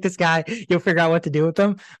 just take this guy, you'll figure out what to do with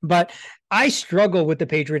him. But I struggle with the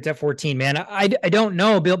Patriots at 14, man. I don't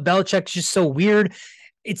know. Bill Belichick's just so weird.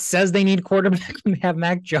 It says they need quarterback when they have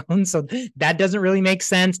Mac Jones, so that doesn't really make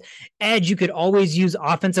sense. Edge, you could always use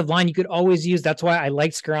offensive line. You could always use. That's why I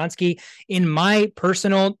like Skoronski. In my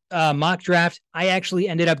personal mock draft, I actually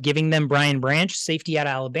ended up giving them Brian Branch, safety out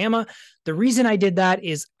of Alabama. The reason I did that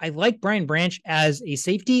is I like Brian Branch as a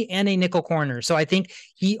safety and a nickel corner. So I think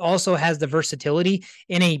he also has the versatility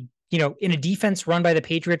in a defense run by the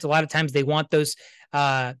Patriots. A lot of times they want those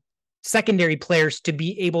secondary players to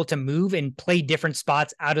be able to move and play different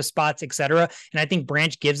spots, out of spots, etc. And I think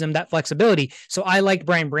Branch gives them that flexibility. So I liked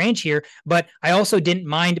Brian Branch here, but I also didn't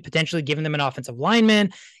mind potentially giving them an offensive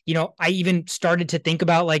lineman. I even started to think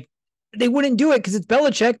about like they wouldn't do it because it's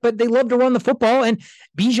Belichick, but they love to run the football. And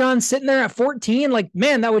Bijan sitting there at 14, like,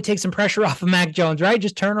 man, that would take some pressure off of Mac Jones, right?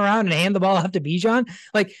 Just turn around and hand the ball off to Bijan.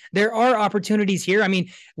 Like, there are opportunities here. I mean,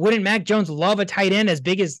 wouldn't Mac Jones love a tight end as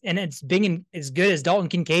big and as good as Dalton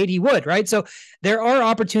Kincaid? He would, right? So there are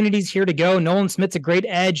opportunities here to go. Nolan Smith's a great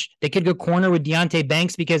edge. They could go corner with Deontay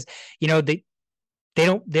Banks because, they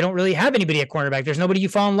don't really have anybody at cornerback. There's nobody you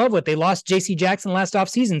fall in love with. They lost JC Jackson last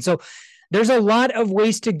offseason. So there's a lot of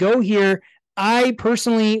ways to go here. I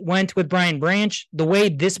personally went with Brian Branch. The way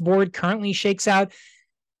this board currently shakes out,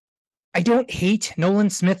 I don't hate Nolan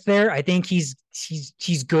Smith there. I think he's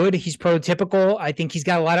good. He's prototypical. I think he's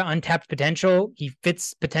got a lot of untapped potential. He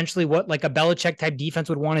fits potentially what like a Belichick type defense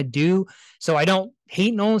would want to do. So I don't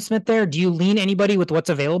hate Nolan Smith there. Do you lean anybody with what's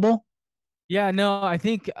available? Yeah, no, I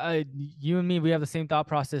think you and me, we have the same thought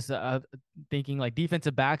process of thinking like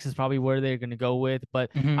defensive backs is probably where they're going to go with.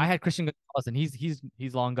 But I had Christian Gonzalez, and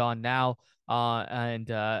he's long gone now. And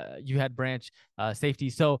you had Branch safety.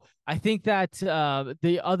 So I think that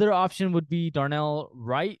the other option would be Darnell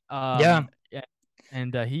Wright. Yeah.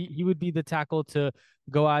 And he would be the tackle to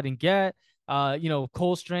go out and get.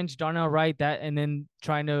 Cole Strange, Darnell Wright, and then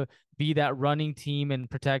trying to be that running team and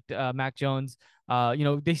protect Mac Jones.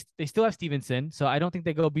 They still have Stevenson, so I don't think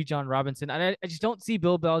they go Bijan Robinson. And I just don't see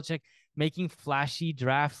Bill Belichick making flashy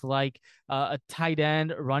drafts like a tight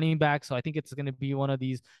end, running back. So I think it's going to be one of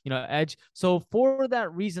these, edge. So for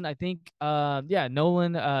that reason, I think,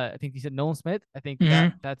 Nolan. I think he said Nolan Smith. I think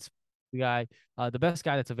that's the guy, the best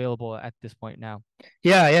guy that's available at this point now.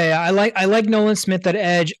 Yeah. I like Nolan Smith at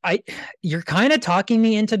edge. You're kind of talking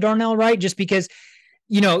me into Darnell Wright just because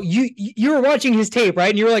you were watching his tape, right?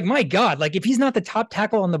 And you were like, my God, like if he's not the top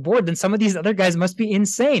tackle on the board, then some of these other guys must be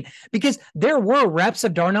insane, because there were reps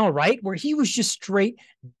of Darnell Wright where he was just straight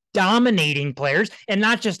dominating players, and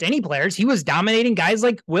not just any players. He was dominating guys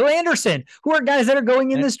like Will Anderson, who are guys that are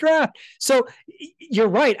going in this draft. So you're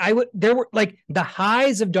right. There were like the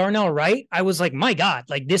highs of Darnell Wright. I was like, my God,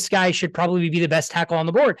 like this guy should probably be the best tackle on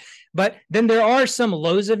the board. But then there are some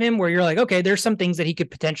lows of him where you're like, okay, there's some things that he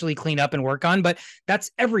could potentially clean up and work on, but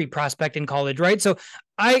that's every prospect in college, right? So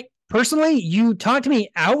I personally, you talked me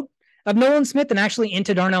out of Nolan Smith and actually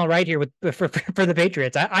into Darnell Wright here for the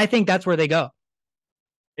Patriots. I think that's where they go.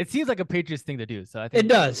 It seems like a Patriots thing to do. So I think it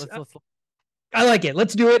does. I like it.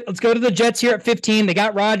 Let's do it. Let's go to the Jets here at 15. They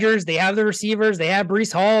got Rodgers. They have the receivers. They have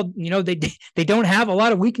Breece Hall. They don't have a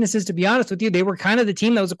lot of weaknesses, to be honest with you. They were kind of the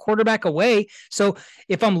team that was a quarterback away. So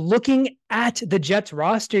if I'm looking at the Jets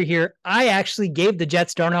roster here, I actually gave the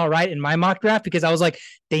Jets Darnell Wright in my mock draft because I was like,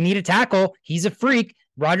 they need a tackle. He's a freak.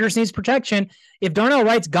 Rodgers needs protection. If Darnell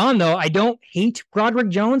Wright's gone, though, I don't hate Broderick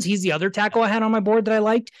Jones. He's the other tackle I had on my board that I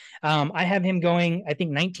liked. I have him going, I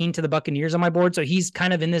think, 19 to the Buccaneers on my board, so he's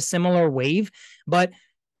kind of in this similar wave. But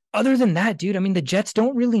other than that, dude, I mean, the Jets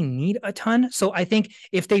don't really need a ton. So I think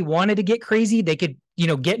if they wanted to get crazy, they could,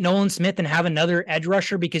 get Nolan Smith and have another edge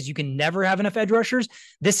rusher, because you can never have enough edge rushers.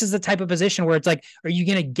 This is the type of position where it's like, are you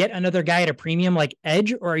going to get another guy at a premium like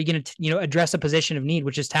edge, or are you going to, address a position of need,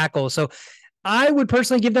 which is tackle? So I would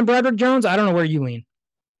personally give them Broderick Jones. I don't know where you lean.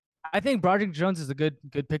 I think Broderick Jones is a good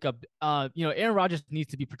pickup. Aaron Rodgers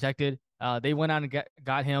needs to be protected. They went out and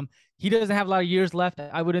got him. He doesn't have a lot of years left.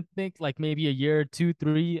 I wouldn't think, like maybe a year, 2,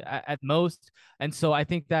 3 at most. And so I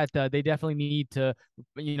think that they definitely need to,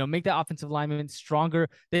 make that offensive lineman stronger.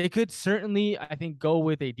 They could certainly, I think, go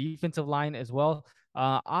with a defensive line as well.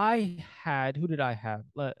 Who did I have?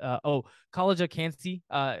 College of Kansas.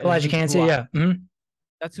 Elijah Kansas, yeah. Mm-hmm.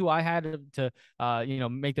 That's who I had to,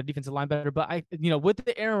 make their defensive line better. But with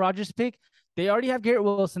the Aaron Rodgers pick, they already have Garrett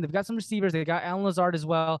Wilson. They've got some receivers. They got Alan Lazard as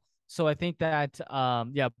well. So I think that,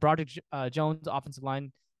 Broderick Jones, offensive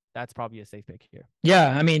line, that's probably a safe pick here. Yeah,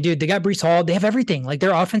 I mean, dude, they got Breece Hall. They have everything. Like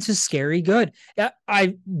their offense is scary good. Yeah,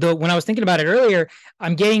 when I was thinking about it earlier,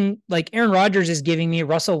 I'm getting like Aaron Rodgers is giving me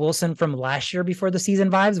Russell Wilson from last year before the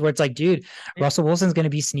season vibes, where it's like, dude, Russell Wilson's going to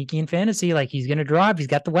be sneaky in fantasy. Like he's going to drop. He's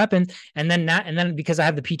got the weapon. And then because I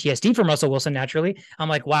have the PTSD from Russell Wilson naturally, I'm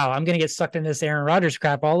like, wow, I'm going to get sucked into this Aaron Rodgers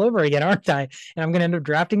crap all over again, aren't I? And I'm going to end up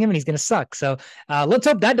drafting him, and he's going to suck. So let's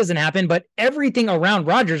hope that doesn't happen. But everything around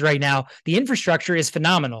Rodgers right now, the infrastructure is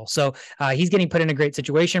phenomenal. So he's getting put in a great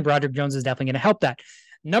situation. Broderick Jones is definitely going to help that.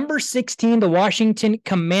 Number 16, the Washington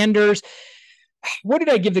Commanders. What did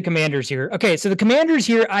I give the Commanders here? Okay, so the Commanders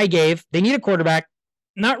here they need a quarterback.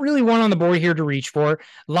 Not really one on the board here to reach for.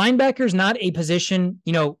 Linebacker's not a position,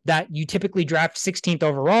 that you typically draft 16th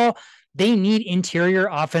overall. They need interior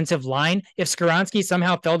offensive line. If Skoronski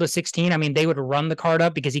somehow fell to 16, I mean, they would run the card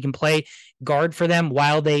up because he can play guard for them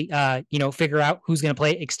while they, figure out who's going to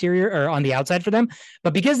play exterior or on the outside for them.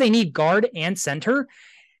 But because they need guard and center,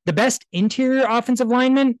 the best interior offensive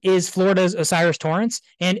lineman is Florida's Osiris Torrance.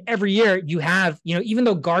 And every year you have, even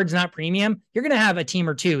though guard's not premium, you're going to have a team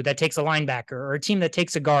or two that takes a linebacker or a team that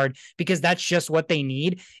takes a guard because that's just what they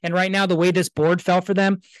need. And right now, the way this board fell for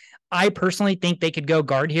them, I personally think they could go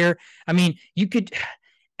guard here. I mean, you could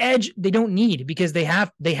edge. They don't need because they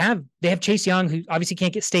have Chase Young, who obviously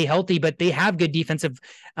can't stay healthy, but they have good defensive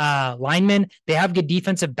linemen. They have good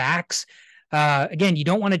defensive backs. Again, you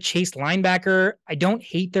don't want to chase linebacker. I don't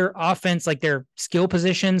hate their offense, like their skill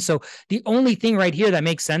position. So the only thing right here that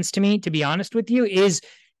makes sense to me, to be honest with you, is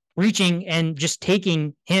reaching and just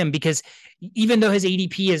taking him, because even though his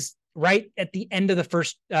ADP is right at the end of the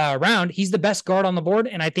first round, he's the best guard on the board.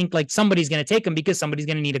 And I think like somebody's going to take him because somebody's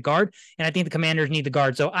going to need a guard. And I think the Commanders need the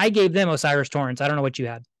guard. So I gave them Osiris Torrance. I don't know what you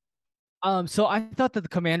had. So I thought that the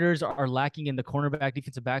Commanders are lacking in the cornerback,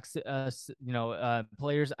 defensive backs,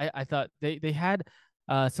 players. I thought they had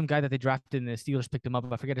some guy that they drafted and the Steelers picked him up.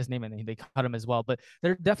 I forget his name, and they cut him as well. But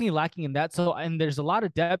they're definitely lacking in that. So, and there's a lot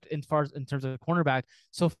of depth in terms of cornerback.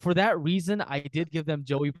 So for that reason, I did give them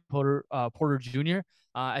Joey Porter Jr.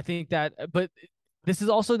 I think that, but this is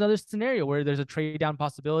also another scenario where there's a trade down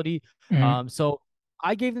possibility. Mm-hmm. So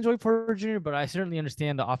I gave them Joey Porter Jr., but I certainly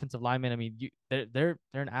understand the offensive linemen. I mean, they're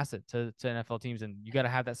an asset to NFL teams, and you got to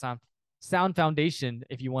have that sound foundation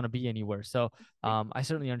if you want to be anywhere. So I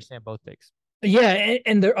certainly understand both picks. Yeah,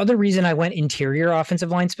 and the other reason I went interior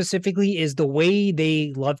offensive line specifically is the way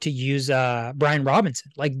they love to use Brian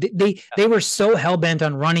Robinson. Like they were so hell-bent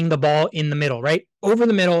on running the ball in the middle, right? Over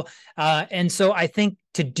the middle. And so I think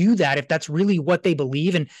to do that, if that's really what they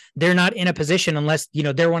believe, and they're not in a position unless,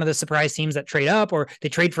 they're one of the surprise teams that trade up or they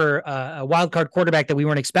trade for a wild card quarterback that we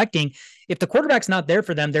weren't expecting. If the quarterback's not there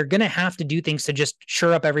for them, they're going to have to do things to just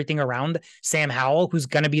shore up everything around Sam Howell, who's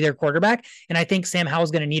going to be their quarterback. And I think Sam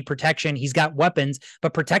Howell's going to need protection. He's got weapons,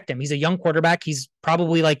 but protect him. He's a young quarterback. He's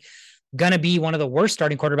probably going to be one of the worst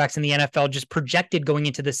starting quarterbacks in the NFL, just projected going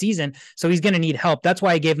into the season. So he's going to need help. That's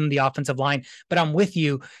why I gave him the offensive line. But I'm with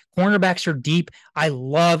you. Cornerbacks are deep. I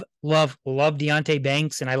love Deontay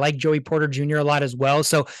Banks, and I like Joey Porter Jr. a lot as well.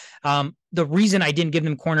 So the reason I didn't give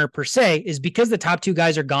them corner per se is because the top two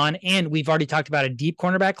guys are gone, and we've already talked about a deep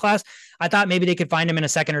cornerback class. I thought maybe they could find him in a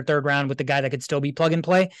second or third round with the guy that could still be plug and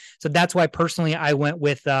play. So that's why personally I went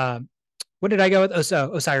with what did I go with?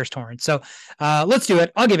 Osiris Torrance. So let's do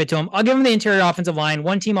it. I'll give it to him. I'll give him the interior offensive line.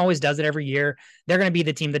 One team always does it every year. They're going to be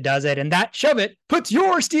the team that does it. And that shove it puts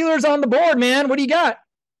your Steelers on the board, man. What do you got?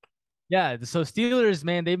 Yeah. So Steelers,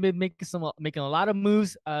 man, they've been making a lot of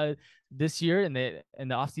moves this year in the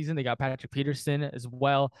offseason. They got Patrick Peterson as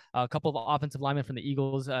well, a couple of offensive linemen from the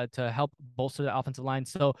Eagles to help bolster the offensive line.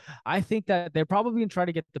 So I think that they're probably going to try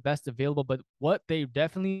to get the best available, but what they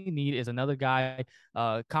definitely need is another guy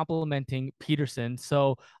complementing Peterson.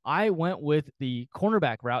 So I went with the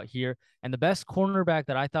cornerback route here, and the best cornerback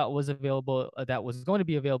that I thought was available, that was going to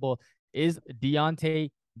be available, is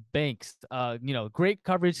Deontay Banks. Great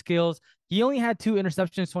coverage skills. He only had 2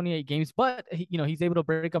 interceptions, 28 games, but he's able to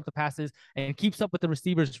break up the passes and keeps up with the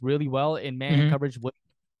receivers really well in man coverage. What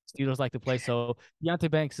Steelers like to play. So Deontay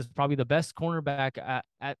Banks is probably the best cornerback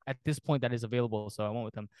at this point that is available. So I went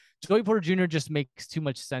with him. Joey Porter Jr. just makes too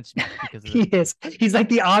much sense because of he is. He's like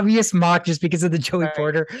the obvious mock just because of the Joey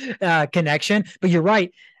Porter connection. But you're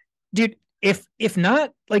right, dude. If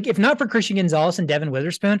not for Christian Gonzalez and Devin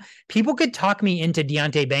Witherspoon, people could talk me into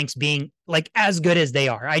Deontay Banks being like as good as they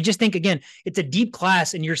are. I just think, again, it's a deep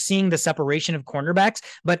class and you're seeing the separation of cornerbacks,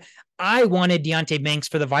 but I wanted Deontay Banks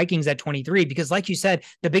for the Vikings at 23 because, like you said,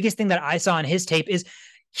 the biggest thing that I saw on his tape is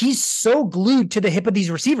he's so glued to the hip of these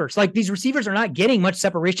receivers. Like these receivers are not getting much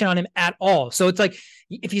separation on him at all. So it's like,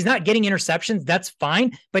 if he's not getting interceptions, that's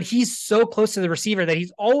fine, but he's so close to the receiver that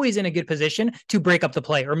he's always in a good position to break up the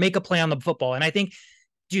play or make a play on the football. And I think,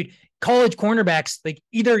 dude, college cornerbacks, like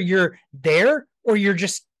either you're there or you're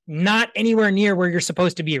just not anywhere near where you're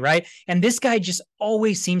supposed to be, right? And this guy just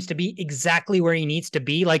always seems to be exactly where he needs to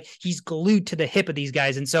be. Like he's glued to the hip of these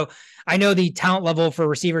guys. And so I know the talent level for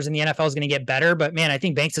receivers in the NFL is going to get better, but man, I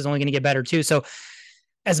think Banks is only going to get better too. So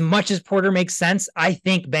as much as Porter makes sense, I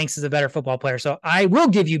think Banks is a better football player. So I will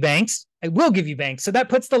give you Banks. I will give you Banks. So that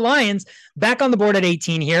puts the Lions back on the board at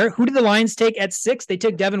 18 here. Who did the Lions take at 6? They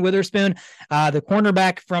took Devin Witherspoon, the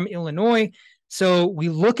cornerback from Illinois. So we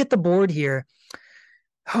look at the board here.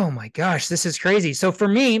 Oh my gosh, this is crazy. So for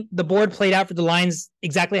me, the board played out for the Lions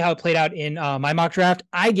exactly how it played out in my mock draft.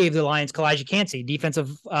 I gave the Lions Kalijah Kancey,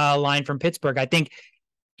 defensive line from Pittsburgh. I think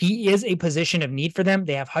he is a position of need for them.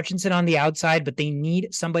 They have Hutchinson on the outside, but they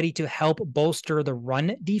need somebody to help bolster the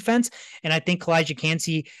run defense. And I think Kalijah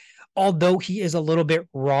Kancey, although he is a little bit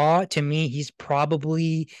raw, to me, he's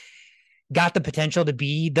probably got the potential to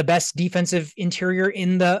be the best defensive interior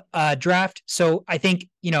in the draft. So I think,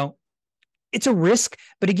 it's a risk,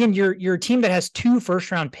 but again, you're a team that has 2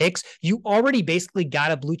 first-round picks. You already basically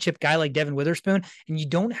got a blue-chip guy like Devin Witherspoon, and you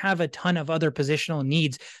don't have a ton of other positional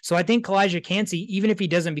needs. So I think Kalijah Kancey, even if he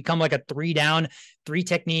doesn't become like a 3-down, 3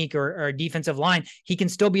 technique or a defensive line, he can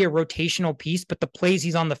still be a rotational piece, but the plays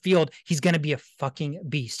he's on the field, he's going to be a fucking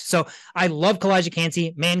beast. So I love Kalijah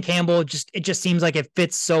Kancey. Man Campbell, it just seems like it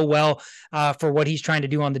fits so well for what he's trying to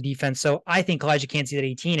do on the defense. So I think Kalijah Kancey at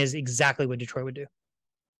 18 is exactly what Detroit would do.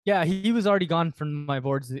 Yeah, he was already gone from my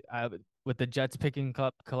boards with the Jets picking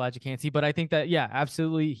Kalijah Kancey, but I think that, yeah,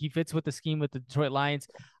 absolutely, he fits with the scheme with the Detroit Lions.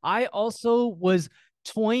 I also was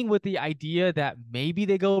toying with the idea that maybe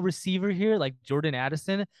they go receiver here, like Jordan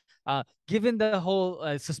Addison. Given the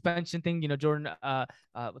whole suspension thing, Jordan,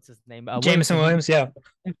 what's his name? Jameson Williams, yeah.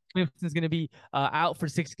 Williamson's going to be out for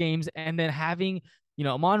 6 games, and then having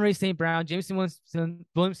Amon-Ra St. Brown, Jameson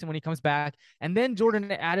Williamson when he comes back, and then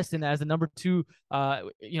Jordan Addison as the number 2,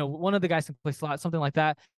 one of the guys can play slot, something like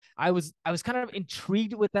that. I was kind of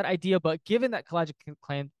intrigued with that idea, but given that Kalijah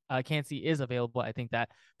Kancey is available, I think that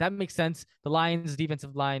makes sense. The Lions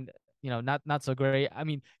defensive line, not so great. I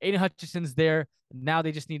mean, Aiden Hutchinson's there. Now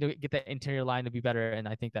they just need to get that interior line to be better, and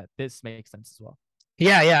I think that this makes sense as well.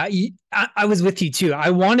 Yeah. I was with you too. I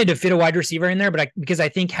wanted to fit a wide receiver in there, but because I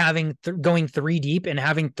think having going 3 deep and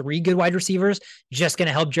having 3 good wide receivers just going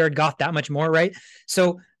to help Jared Goff that much more, right?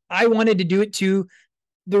 So I wanted to do it too.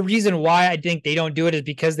 The reason why I think they don't do it is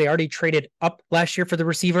because they already traded up last year for the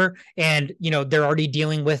receiver, and they're already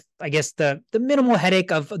dealing with, I guess, the minimal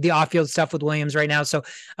headache of the off-field stuff with Williams right now. So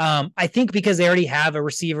I think because they already have a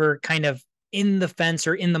receiver kind of in the fence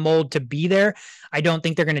or in the mold to be there, I don't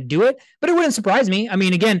think they're going to do it, but it wouldn't surprise me. I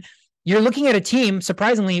mean, again, you're looking at a team,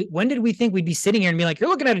 surprisingly, when did we think we'd be sitting here and be like, you're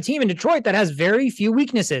looking at a team in Detroit that has very few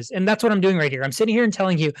weaknesses. And that's what I'm doing right here. I'm sitting here and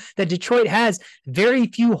telling you that Detroit has very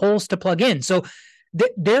few holes to plug in. So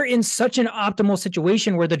they're in such an optimal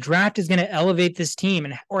situation where the draft is going to elevate this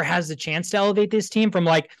team or has the chance to elevate this team from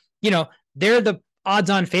they're the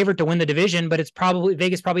odds-on favorite to win the division, but it's probably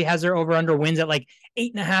Vegas probably has their over/under wins at like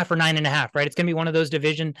 8.5 or 9.5, right? It's going to be one of those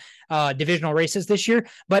divisional races this year.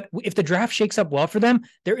 But if the draft shakes up well for them,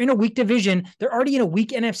 they're in a weak division. They're already in a weak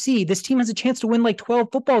NFC. This team has a chance to win like 12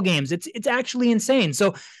 football games. It's actually insane.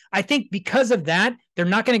 So I think because of that, they're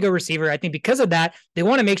not going to go receiver. I think because of that, they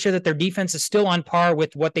want to make sure that their defense is still on par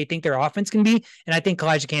with what they think their offense can be. And I think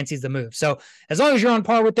Kalijah Kancey is the move. So as long as you're on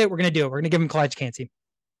par with it, we're going to do it. We're going to give him Kalijah Kancey.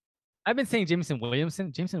 I've been saying Jameson Williams.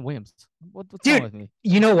 What's Dude, wrong with me?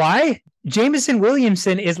 You know why? Jameson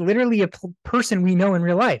Williamson is literally a person we know in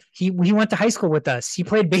real life. He went to high school with us. He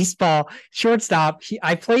played baseball, shortstop.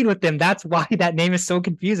 I played with him. That's why that name is so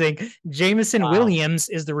confusing. Jameson Williams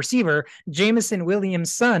is the receiver. Jameson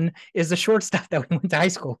Williams' son is the shortstop that we went to high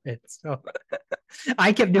school with. So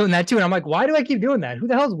I kept doing that too. And I'm like, why do I keep doing that? Who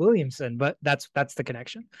the hell is Williamson? But that's the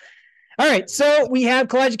connection. All right, so we have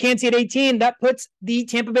Kalijah Kancey at 18. That puts the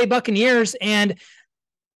Tampa Bay Buccaneers and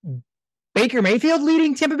Baker Mayfield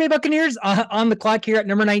leading Tampa Bay Buccaneers on the clock here at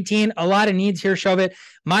number 19. A lot of needs here, Shovit.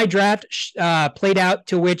 My draft played out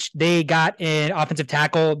to which they got an offensive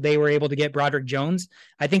tackle. They were able to get Broderick Jones.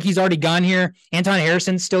 I think he's already gone here. Anton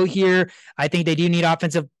Harrison's still here. I think they do need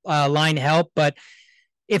offensive line help, but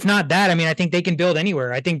if not that, I mean, I think they can build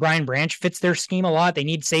anywhere. I think Brian Branch fits their scheme a lot. They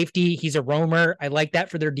need safety. He's a roamer. I like that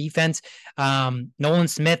for their defense. Nolan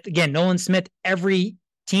Smith, every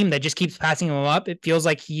team that just keeps passing him up, it feels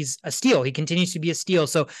like he's a steal. He continues to be a steal.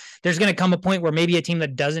 So there's going to come a point where maybe a team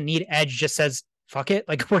that doesn't need edge just says, fuck it.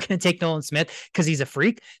 Like, we're going to take Nolan Smith because he's a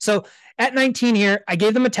freak. So at 19 here, I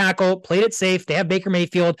gave them a tackle, played it safe. They have Baker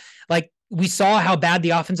Mayfield. Like, we saw how bad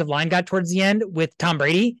the offensive line got towards the end with Tom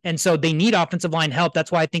Brady. And so they need offensive line help.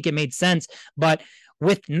 That's why I think it made sense. But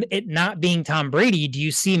with it not being Tom Brady, do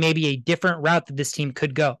you see maybe a different route that this team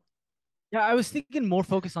could go? Yeah, I was thinking more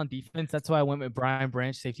focus on defense. That's why I went with Brian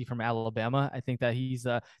Branch, safety from Alabama. I think that he's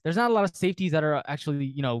there's not a lot of safeties that are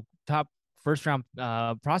actually, top first round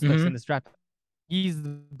prospects in this draft. He's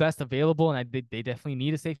the best available, and they definitely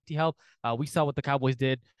need a safety help. We saw what the Cowboys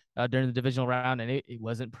did during the divisional round, and it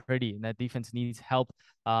wasn't pretty, and that defense needs help.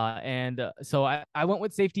 So I went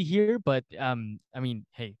with safety here, but I mean,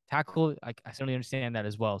 hey, tackle, I certainly understand that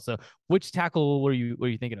as well. So which tackle were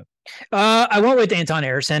you thinking of? I went with Anton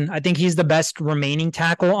Harrison. I think he's the best remaining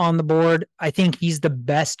tackle on the board. I think he's the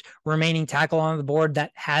best remaining tackle on the board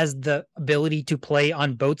that has the ability to play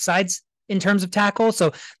on both sides in terms of tackle.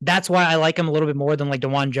 So that's why I like him a little bit more than like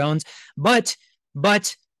DeJuan Jones. But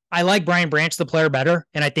I like Brian Branch, the player, better,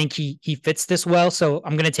 and I think he fits this well. So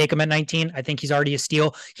I'm going to take him at 19. I think he's already a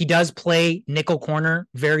steal. He does play nickel corner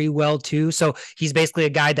very well too. So he's basically a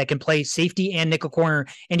guy that can play safety and nickel corner,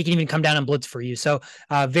 and he can even come down and blitz for you. So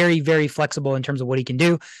very, very flexible in terms of what he can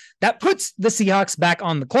do. That puts the Seahawks back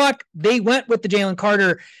on the clock. They went with the Jalen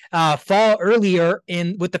Carter fall earlier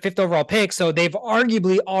with the 5th overall pick. So they've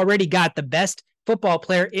arguably already got the best football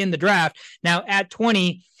player in the draft. Now at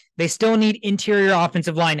 20, they still need interior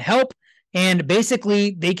offensive line help, and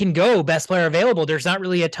basically they can go best player available. There's not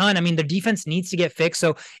really a ton. I mean, the defense needs to get fixed.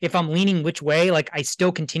 So if I'm leaning which way, like, I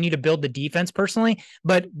still continue to build the defense personally.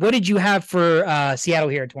 But what did you have for Seattle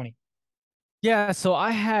here at 20? Yeah, so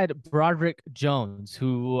I had Broderick Jones,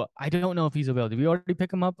 who I don't know if he's available. Did we already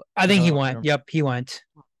pick him up? I think he went. Yep, he went.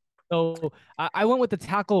 So I went with the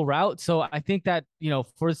tackle route. So I think that,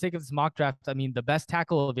 for the sake of this mock draft, I mean, the best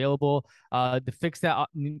tackle available to fix that.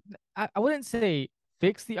 I wouldn't say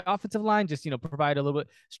fix the offensive line, just, provide a little bit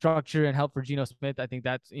structure and help for Geno Smith. I think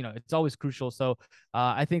that's, it's always crucial. So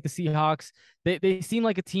I think the Seahawks, they seem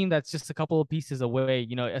like a team that's just a couple of pieces away,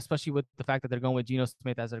 especially with the fact that they're going with Geno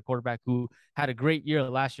Smith as their quarterback, who had a great year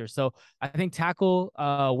last year. So I think tackle,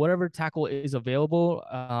 whatever tackle is available,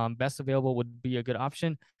 best available would be a good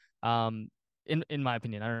option. In my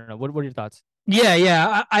opinion. I don't know. What are your thoughts?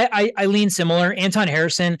 Yeah. I lean similar. Anton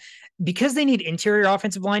Harrison, because they need interior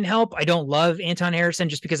offensive line help. I don't love Anton Harrison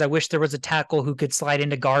just because I wish there was a tackle who could slide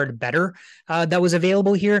into guard better that was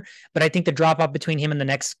available here. But I think the drop off between him and the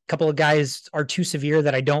next couple of guys are too severe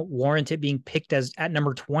that I don't warrant it being picked as at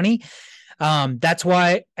number 20. That's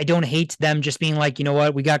why I don't hate them just being like, you know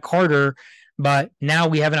what, we got Carter, but now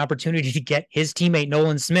we have an opportunity to get his teammate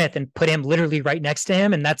Nolan Smith and put him literally right next to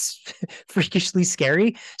him. And that's freakishly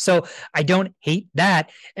scary. So I don't hate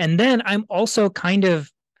that. And then I'm also kind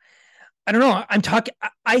of, I don't know.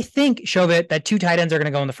 I think, Shovit, that 2 tight ends are going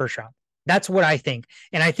to go in the first round. That's what I think.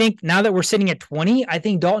 And I think now that we're sitting at 20, I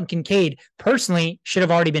think Dalton Kincaid personally should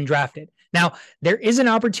have already been drafted. Now, there is an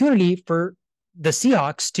opportunity for the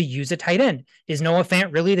Seahawks to use a tight end. Is Noah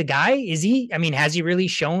Fant really the guy? Is he? I mean, has he really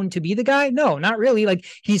shown to be the guy? No, not really. Like,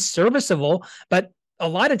 he's serviceable, but a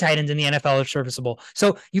lot of tight ends in the NFL are serviceable.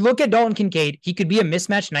 So you look at Dalton Kincaid, he could be a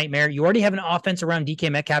mismatch nightmare. You already have an offense around DK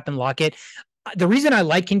Metcalf and Lockett. The reason I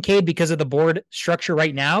like Kincaid because of the board structure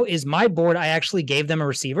right now is my board, I actually gave them a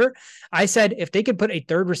receiver. I said if they could put a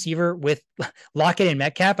third receiver with Lockett and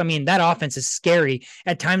Metcalf, I mean, that offense is scary.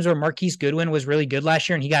 At times where Marquise Goodwin was really good last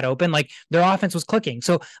year and he got open, like, their offense was clicking.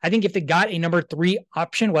 So I think if they got a number 3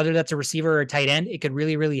 option, whether that's a receiver or a tight end, it could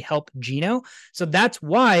really, really help Geno. So that's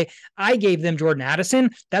why I gave them Jordan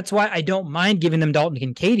Addison. That's why I don't mind giving them Dalton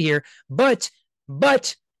Kincaid here. But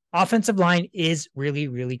offensive line is really,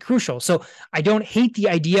 really crucial. So I don't hate the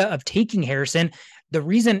idea of taking Harrison. The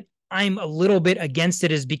reason I'm a little bit against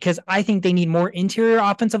it is because I think they need more interior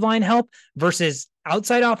offensive line help versus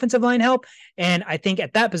outside offensive line help. And I think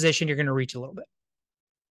at that position, you're going to reach a little bit.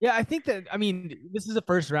 Yeah, I think that, I mean, this is the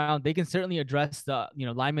first round. They can certainly address the,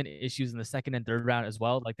 lineman issues in the second and third round as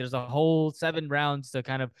well. Like, there's a whole 7 rounds to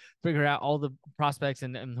kind of figure out all the prospects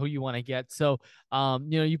and who you want to get. So,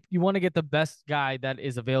 you want to get the best guy that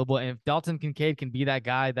is available. And if Dalton Kincaid can be that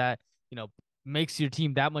guy that, makes your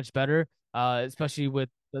team that much better, especially with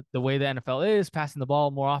the way the NFL is, passing the ball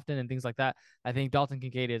more often and things like that, I think Dalton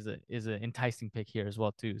Kincaid is an enticing pick here as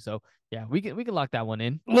well too. So yeah, we can lock that one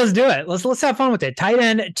in. Let's do it. Let's have fun with it. Tight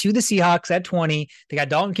end to the Seahawks at 20. They got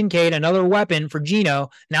Dalton Kincaid, another weapon for Geno.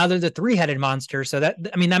 Now they're the 3-headed monster. So that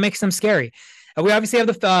makes them scary. We obviously have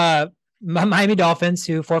the Miami Dolphins,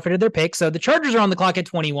 who forfeited their pick. So the Chargers are on the clock at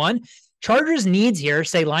 21. Chargers needs here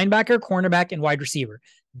say linebacker, cornerback, and wide receiver.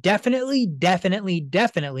 definitely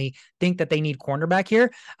think that they need cornerback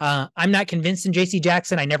here. I'm not convinced in JC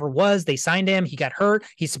Jackson. I never was. They signed him. He got hurt.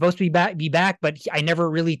 He's supposed to be back, but I never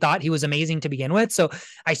really thought he was amazing to begin with. So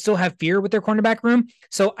I still have fear with their cornerback room.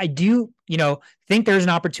 So I do, think there's an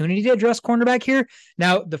opportunity to address cornerback here.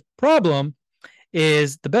 Now, the problem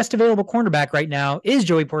is the best available cornerback right now is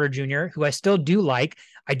Joey Porter Jr., who I still do like.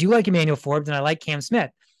 I do like Emmanuel Forbes and I like Cam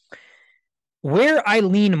Smith. Where I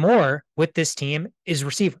lean more with this team is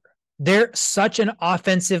receiver. They're such an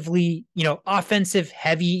offensive heavy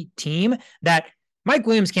team that Mike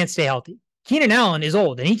Williams can't stay healthy. Keenan Allen is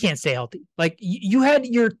old and he can't stay healthy. Like you had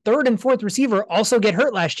your third and fourth receiver also get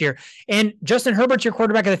hurt last year, and Justin Herbert's your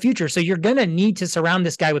quarterback of the future. So you're going to need to surround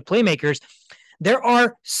this guy with playmakers. There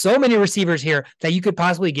are so many receivers here that you could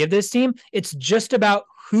possibly give this team. It's just about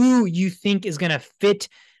who you think is going to fit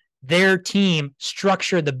their team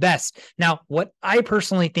structure the best. Now, what I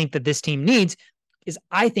personally think that this team needs is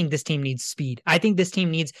I think this team needs speed. I think this team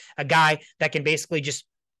needs a guy that can basically just,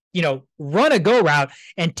 run a go route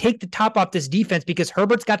and take the top off this defense because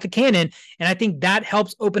Herbert's got the cannon. And I think that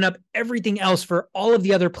helps open up everything else for all of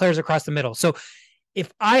the other players across the middle. So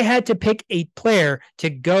if I had to pick a player to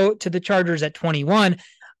go to the Chargers at 21,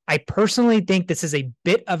 I personally think this is a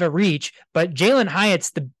bit of a reach, but Jalen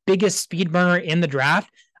Hyatt's the biggest speed burner in the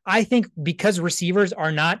draft. I think because receivers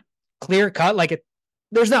are not clear cut,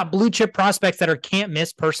 there's not blue chip prospects that are can't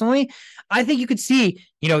miss personally. I think you could see,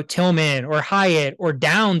 Tillman or Hyatt or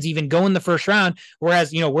Downs even go in the first round,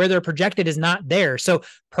 whereas, where they're projected is not there. So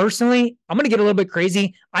personally, I'm going to get a little bit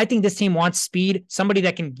crazy. I think this team wants speed, somebody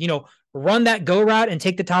that can, run that go route and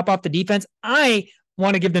take the top off the defense. I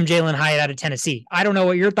want to give them Jalen Hyatt out of Tennessee. I don't know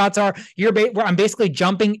what your thoughts are. I'm basically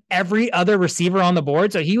jumping every other receiver on the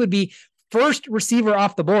board. So he would be first receiver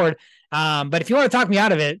off the board. But if you want to talk me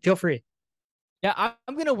out of it, feel free. Yeah,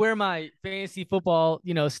 I'm gonna wear my fantasy football,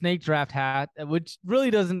 snake draft hat, which really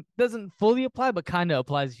doesn't fully apply, but kind of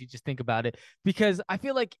applies if you just think about it. Because I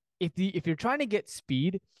feel like if you're trying to get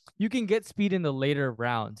speed, you can get speed in the later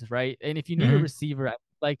rounds, right? And if you need a receiver,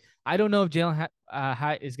 I don't know if Jalen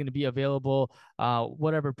Hyatt is going to be available,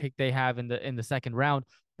 whatever pick they have in the second round,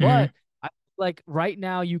 but right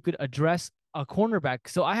now you could address a cornerback.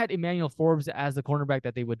 So I had Emmanuel Forbes as the cornerback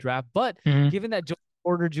that they would draft, but given that Joey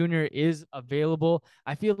Porter Jr. is available,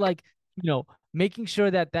 I feel like, making sure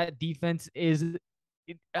that defense is,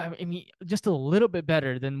 just a little bit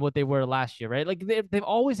better than what they were last year, right? Like they've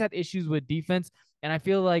always had issues with defense, and I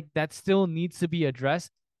feel like that still needs to be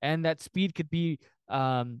addressed, and that speed could be,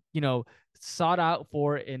 sought out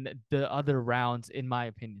for in the other rounds, in my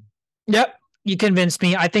opinion. Yep. You convinced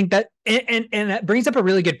me. I think that, and that brings up a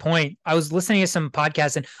really good point. I was listening to some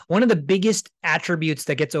podcasts, and one of the biggest attributes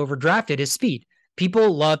that gets overdrafted is speed.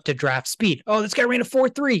 People love to draft speed. Oh, this guy ran a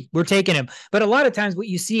 4.3. We're taking him. But a lot of times what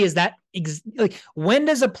you see is that when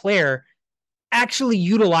does a player actually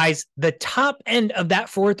utilize the top end of that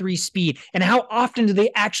 4.3 speed, and how often do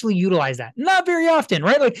they actually utilize that? Not very often,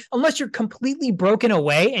 right? Like unless you're completely broken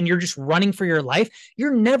away and you're just running for your life,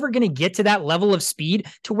 you're never going to get to that level of speed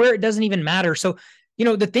to where it doesn't even matter. So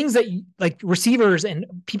the things that receivers and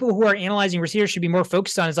people who are analyzing receivers should be more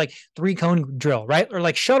focused on is like 3-cone drill, right? Or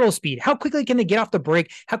like shuttle speed. How quickly can they get off the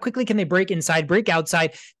break? How quickly can they break inside, break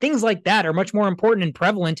outside? Things like that are much more important and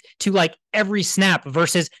prevalent to like every snap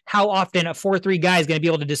versus how often a 4.3 guy is going to be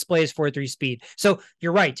able to display his 4.3 speed. So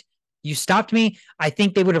you're right. You stopped me. I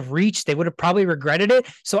think they would have reached. They would have probably regretted it.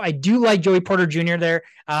 So I do like Joey Porter Jr. there.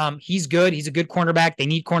 He's good. He's a good cornerback. They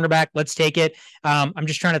need cornerback. Let's take it. I'm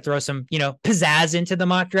just trying to throw some, pizzazz into the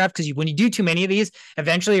mock draft because when you do too many of these,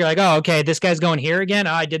 eventually you're like, oh, okay, this guy's going here again.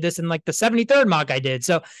 Oh, I did this in like the 73rd mock I did.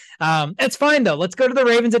 So that's fine though. Let's go to the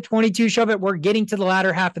Ravens at 22. Shove it. We're getting to the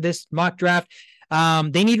latter half of this mock draft.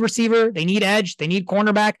 They need receiver, they need edge, they need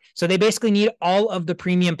cornerback. So they basically need all of the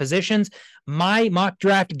premium positions. My mock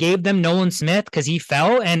draft gave them Nolan Smith because he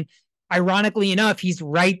fell. And ironically enough, he's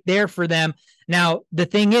right there for them. Now, the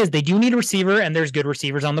thing is, they do need a receiver, and there's good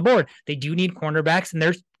receivers on the board. They do need cornerbacks, and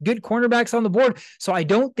there's good cornerbacks on the board. So I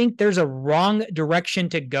don't think there's a wrong direction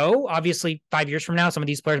to go. Obviously, 5 years from now, some of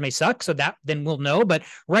these players may suck, so that then we'll know. But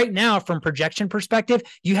right now, from projection perspective,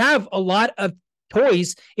 you have a lot of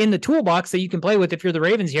toys in the toolbox that you can play with if you're the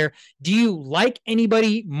Ravens here. Do you like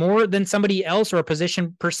anybody more than somebody else or a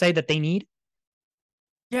position per se that they need?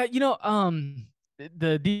 Yeah,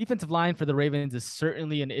 the defensive line for the Ravens is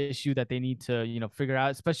certainly an issue that they need to, figure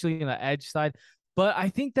out, especially in the edge side. But I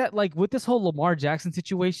think that with this whole Lamar Jackson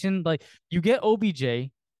situation, you get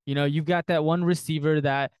OBJ, you've got that one receiver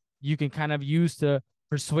that you can kind of use to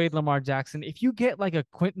persuade Lamar Jackson. If you get like a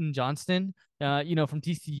Quentin Johnston, from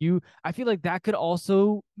TCU, I feel like that could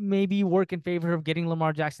also maybe work in favor of getting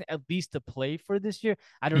Lamar Jackson at least to play for this year.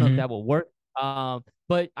 I don't know if that will work.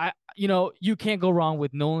 But you can't go wrong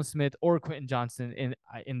with Nolan Smith or Quentin Johnston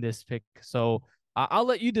in this pick. So I'll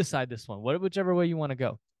let you decide this one, whichever way you want to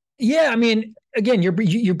go. Yeah, I mean, again,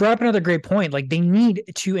 you brought up another great point. Like, they need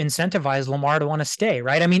to incentivize Lamar to want to stay,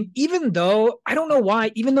 right? I mean, even though I don't know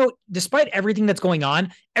why, even though despite everything that's going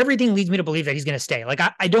on, everything leads me to believe that he's going to stay. Like,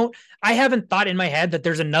 I haven't thought in my head that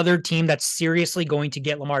there's another team that's seriously going to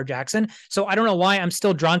get Lamar Jackson. So I don't know why I'm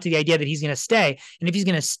still drawn to the idea that he's going to stay. And if he's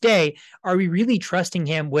going to stay, are we really trusting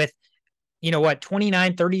him with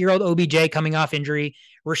 29, 30-year-old OBJ coming off injury,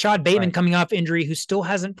 Rashad Bateman coming off injury, who still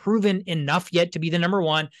hasn't proven enough yet to be the number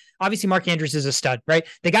one. Obviously, Mark Andrews is a stud, right?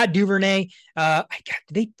 They got Duvernay. I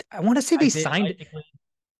want to say they signed.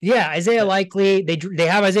 Yeah, Isaiah Likely. They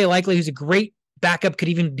have Isaiah Likely, who's a great backup, could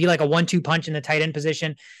even be like a 1-2 punch in the tight end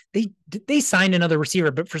position. They signed another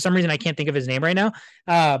receiver, but for some reason I can't think of his name right now.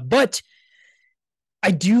 But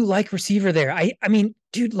I do like receiver there. I mean,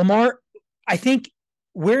 dude, Lamar, I think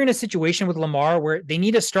we're in a situation with Lamar where they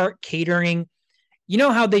need to start catering. You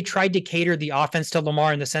know how they tried to cater the offense to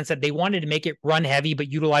Lamar in the sense that they wanted to make it run heavy, but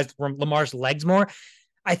utilize Lamar's legs more.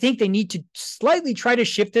 I think they need to slightly try to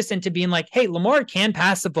shift this into being like, hey, Lamar can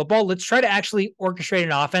pass the football. Let's try to actually orchestrate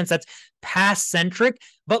an offense that's pass centric,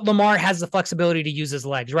 but Lamar has the flexibility to use his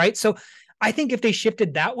legs, right? So I think if they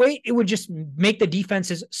shifted that way, it would just make the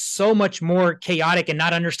defenses so much more chaotic and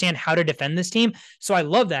not understand how to defend this team. So I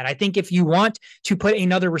love that. I think if you want to put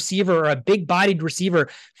another receiver or a big bodied receiver,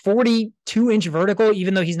 42-inch vertical,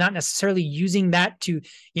 even though he's not necessarily using that to,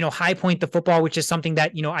 high point the football, which is something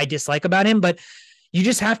that, I dislike about him, but you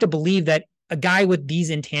just have to believe that a guy with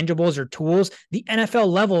these intangibles or tools, the NFL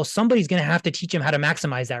level, somebody's going to have to teach him how to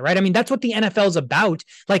maximize that, right? I mean, that's what the NFL is about.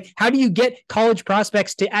 Like, how do you get college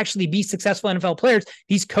prospects to actually be successful NFL players?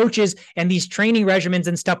 These coaches and these training regimens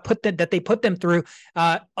and stuff that they put them through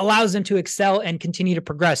allows them to excel and continue to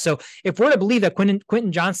progress. So if we're to believe that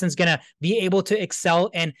Quentin Johnston's going to be able to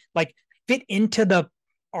excel and like fit into the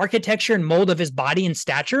architecture and mold of his body and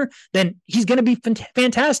stature, then he's going to be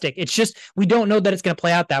fantastic. It's just, we don't know that it's going to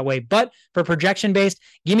play out that way. But for projection based,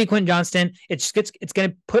 give me Quentin Johnston. It's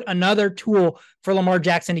going to put another tool for Lamar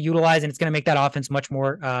Jackson to utilize, and it's going to make that offense much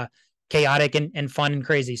more chaotic and fun and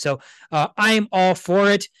crazy. So I am all for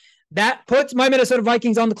it. That puts my Minnesota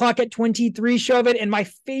Vikings on the clock at 23, Chauvin. And my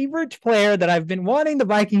favorite player that I've been wanting the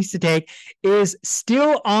Vikings to take is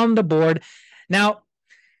still on the board. Now,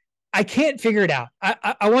 I can't figure it out.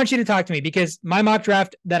 I want you to talk to me, because my mock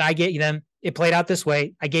draft that I gave them, it played out this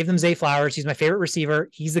way. I gave them Zay Flowers. He's my favorite receiver.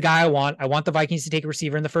 He's the guy I want. I want the Vikings to take a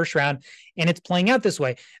receiver in the first round, and it's playing out this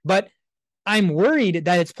way. But I'm worried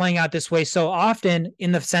that it's playing out this way so often,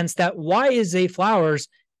 in the sense that why is Zay Flowers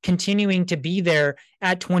continuing to be there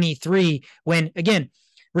at 23 when, again,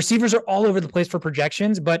 receivers are all over the place for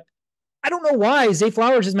projections, but I don't know why Zay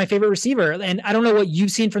Flowers is my favorite receiver. And I don't know what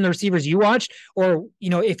you've seen from the receivers you watched, or,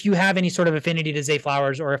 if you have any sort of affinity to Zay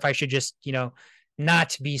Flowers, or if I should just,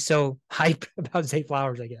 not be so hype about Zay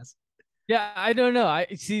Flowers, I guess. Yeah, I don't know. I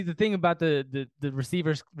see the thing about the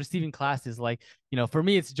receivers receiving class is like, for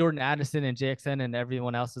me, it's Jordan Addison and JXN, and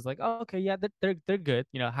everyone else is like, oh, okay, yeah, they're good.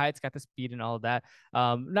 Hyatt's got the speed and all of that.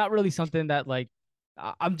 Not really something that like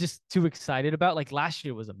I'm just too excited about. Like last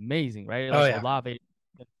year was amazing, right? Like Olave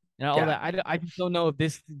and all that. I just don't know if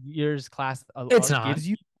this year's class gives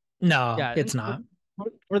you. No, it's not.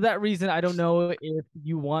 For that reason, I don't know if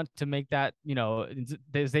you want to make that,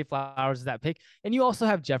 Zay Flowers is that pick. And you also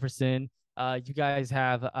have Jefferson. You guys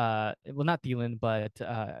have, well, not Thielen, but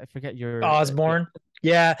I forget your Osborne.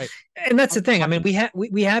 Yeah. Right. And that's the thing. I mean, we have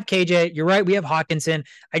KJ. You're right. We have Hawkinson.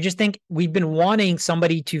 I just think we've been wanting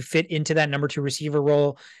somebody to fit into that number 2 receiver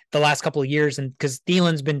role the last couple of years. And because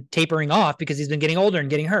Thielen's been tapering off because he's been getting older and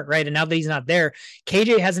getting hurt, right? And now that he's not there,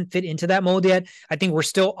 KJ hasn't fit into that mold yet. I think we're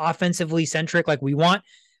still offensively centric. Like we want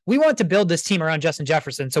to build this team around Justin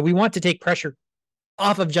Jefferson. So we want to take pressure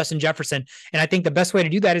off of Justin Jefferson. And I think the best way to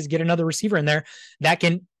do that is get another receiver in there that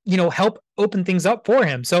can, help open things up for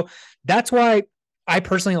him. So that's why I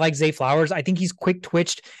personally like Zay Flowers. I think he's quick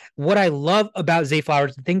twitched. What I love about Zay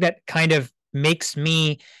Flowers, the thing that kind of makes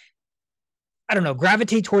me, I don't know,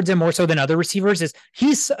 gravitate towards him more so than other receivers, is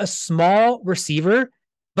he's a small receiver,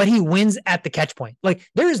 but he wins at the catch point. Like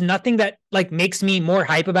there is nothing that like makes me more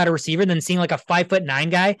hype about a receiver than seeing like a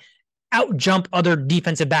 5'9" guy out jump other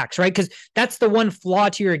defensive backs, right? Because that's the one flaw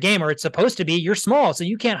to your game, or it's supposed to be. You're small, so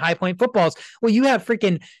you can't high point footballs. Well, you have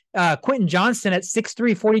freaking Quentin Johnston at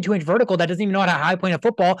 6'3", 42-inch vertical that doesn't even know how to high point a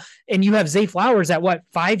football. And you have Zay Flowers at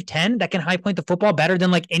 5'10", that can high point the football better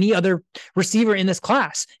than like any other receiver in this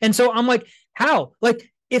class. And so I'm like, how?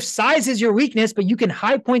 Like, if size is your weakness, but you can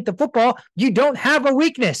high point the football, you don't have a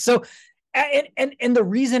weakness. So, and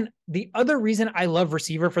the other reason I love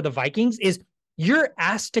receiver for the Vikings is you're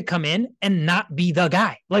asked to come in and not be the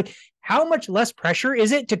guy. Like, how much less pressure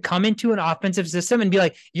is it to come into an offensive system and be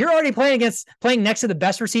like, you're already playing next to the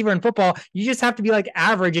best receiver in football. You just have to be like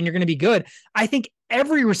average and you're going to be good. I think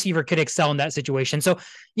every receiver could excel in that situation. So,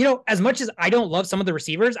 as much as I don't love some of the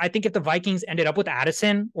receivers, I think if the Vikings ended up with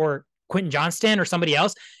Addison or Quentin Johnston or somebody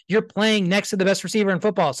else, you're playing next to the best receiver in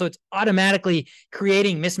football. So it's automatically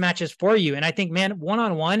creating mismatches for you. And I think, man,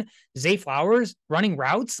 one-on-one, Zay Flowers running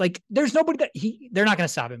routes, like there's nobody they're not going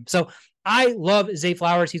to stop him. So I love Zay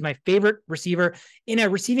Flowers. He's my favorite receiver in a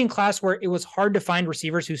receiving class where it was hard to find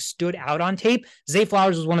receivers who stood out on tape. Zay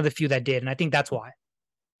Flowers was one of the few that did. And I think that's why.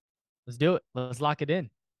 Let's do it. Let's lock it in.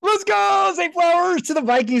 Let's go, Zay Flowers to the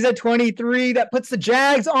Vikings at 23. That puts the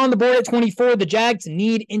Jags on the board at 24. The Jags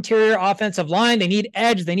need interior offensive line. They need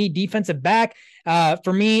edge. They need defensive back.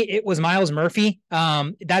 For me, it was Myles Murphy.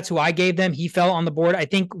 That's who I gave them. He fell on the board. I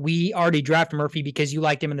think we already drafted Murphy because you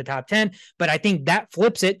liked him in the top 10, but I think that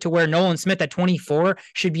flips it to where Nolan Smith at 24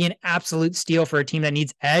 should be an absolute steal for a team that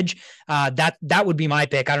needs edge. That would be my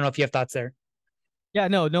pick. I don't know if you have thoughts there. Yeah,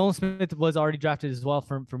 no, Nolan Smith was already drafted as well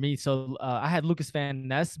for me. So I had Lucas Van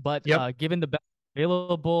Ness, but given the best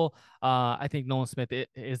available, I think Nolan Smith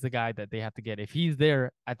is the guy that they have to get. If he's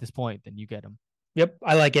there at this point, then you get him. Yep,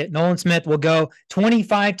 I like it. Nolan Smith will go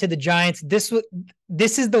 25 to the Giants. This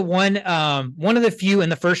is the one of the few in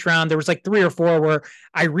the first round. There was like 3 or 4 where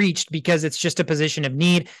I reached because it's just a position of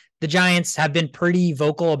need. The Giants have been pretty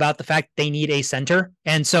vocal about the fact they need a center.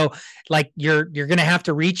 And so like you're going to have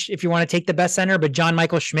to reach if you want to take the best center, but John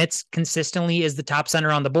Michael Schmitz consistently is the top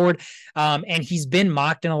center on the board. And he's been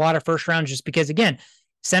mocked in a lot of first rounds just because, again,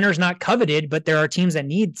 center's not coveted, but there are teams that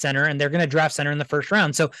need center and they're going to draft center in the first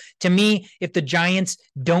round. So to me, if the Giants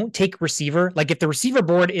don't take receiver, like if the receiver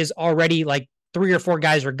board is already like 3 or 4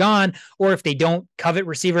 guys are gone, or if they don't covet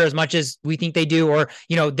receiver as much as we think they do, or,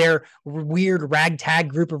 their weird ragtag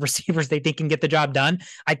group of receivers they think can get the job done,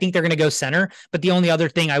 I think they're going to go center. But the only other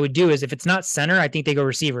thing I would do is if it's not center, I think they go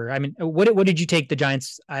receiver. I mean, what did you take the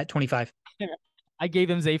Giants at 25? I gave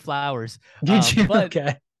them Zay Flowers. Did you?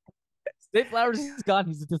 Okay. Zay Flowers is gone.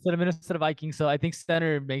 He's the Minnesota Vikings, so I think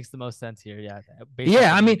center makes the most sense here. Yeah.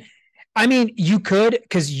 Yeah, I mean, you could,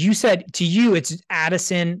 because you said to you it's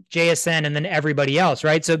Addison, JSN, and then everybody else,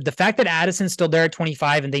 right? So the fact that Addison's still there at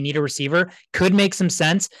 25 and they need a receiver could make some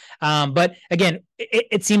sense. But again,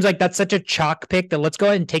 it seems like that's such a chalk pick that let's go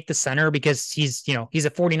ahead and take the center because he's a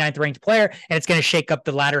 49th ranked player and it's going to shake up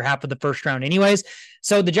the latter half of the first round anyways.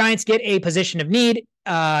 So the Giants get a position of need.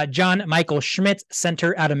 John Michael Schmitz,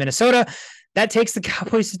 center out of Minnesota. That takes the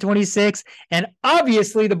Cowboys to 26. And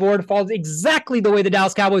obviously the board falls exactly the way the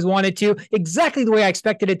Dallas Cowboys wanted to, exactly the way I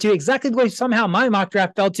expected it to, exactly the way somehow my mock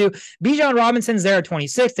draft fell to. Bijan Robinson's there at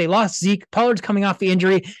 26. They lost Zeke. Pollard's coming off the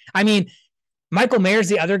injury. I mean, Michael Mayer's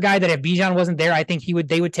the other guy that if Bijan wasn't there, I think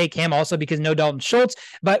they would take him also because no Dalton Schultz.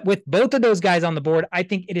 But with both of those guys on the board, I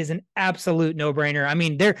think it is an absolute no-brainer. I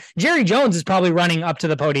mean, Jerry Jones is probably running up to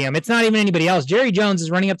the podium. It's not even anybody else. Jerry Jones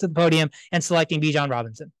is running up to the podium and selecting Bijan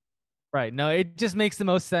Robinson. Right. No, it just makes the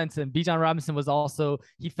most sense. And Bijan Robinson was also,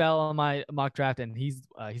 he fell on my mock draft and he's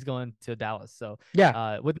going to Dallas. So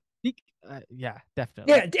yeah, yeah,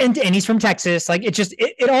 definitely. Yeah. And he's from Texas. Like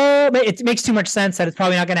it makes too much sense that it's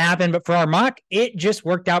probably not going to happen, but for our mock, it just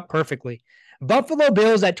worked out perfectly. Buffalo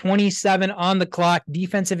Bills at 27 on the clock.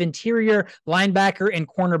 Defensive interior, linebacker, and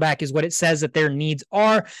cornerback is what it says that their needs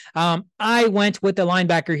are. I went with the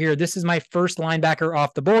linebacker here. This is my first linebacker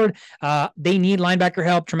off the board. They need linebacker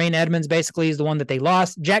help. Tremaine Edmonds basically is the one that they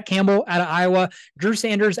lost. Jack Campbell out of Iowa. Drew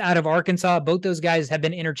Sanders out of Arkansas. Both those guys have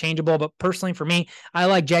been interchangeable, but personally for me, I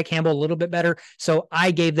like Jack Campbell a little bit better. So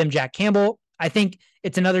I gave them Jack Campbell. I think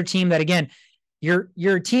it's another team that, again,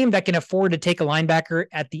 you're a team that can afford to take a linebacker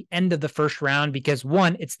at the end of the first round because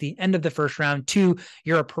 1, it's the end of the first round. 2,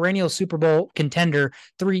 you're a perennial Super Bowl contender.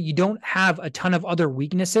 3, you don't have a ton of other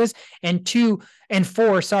weaknesses. And 4,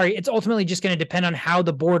 it's ultimately just going to depend on how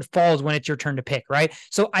the board falls when it's your turn to pick, right?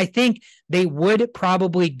 So I think they would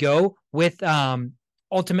probably go with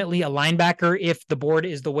ultimately a linebacker if the board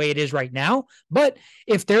is the way it is right now. But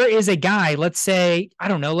if there is a guy, let's say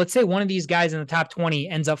one of these guys in the top 20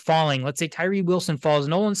 ends up falling. Let's say Tyree Wilson falls,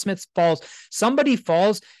 Nolan Smith falls, somebody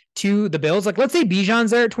falls. to the Bills. Like, let's say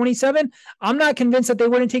Bijan's there at 27. I'm not convinced that they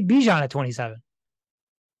wouldn't take Bijan at 27.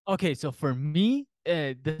 Okay, so for me,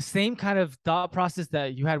 the same kind of thought process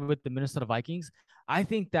that you had with the Minnesota Vikings, I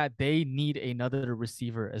think that they need another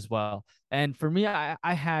receiver as well. And for me, I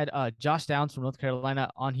had Josh Downs from North Carolina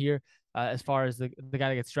on here as far as the guy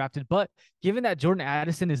that gets drafted. But given that Jordan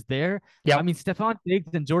Addison is there, Yeah, I mean, Stephon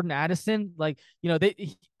Diggs and Jordan Addison, like,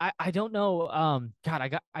 I don't know.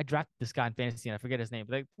 God, I drafted this guy in fantasy and I forget his name.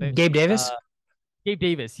 Gabe Davis. Gabe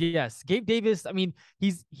Davis, yes. Gabe Davis, I mean,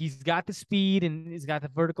 he's got the speed and he's got the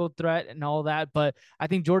vertical threat and all that, but I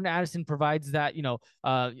think Jordan Addison provides that,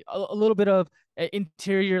 a little bit of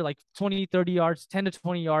interior, like 20, 30 yards, 10 to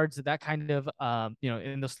 20 yards, that kind of,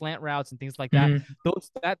 in the slant routes and things like that.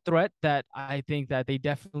 That threat that I think that they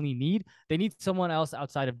definitely need. They need someone else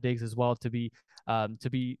outside of Diggs as well to be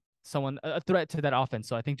someone a threat to that offense.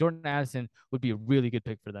 So I think Jordan Addison would be a really good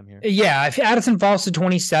pick for them here. Yeah, if Addison falls to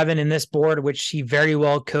 27 in this board, which he very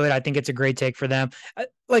well could, I think it's a great take for them.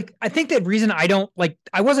 I think the reason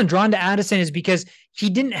I wasn't drawn to Addison is because he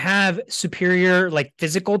didn't have superior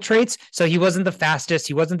physical traits. So he wasn't the fastest.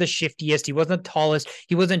 He wasn't the shiftiest. He wasn't the tallest.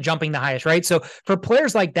 He wasn't jumping the highest, right? So for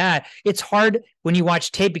players like that, it's hard when you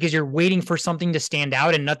watch tape because you're waiting for something to stand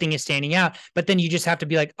out and nothing is standing out. But then you just have to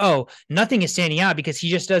be like, oh, nothing is standing out because he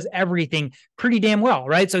just does everything pretty damn well,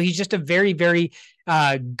 right? So he's just a very, very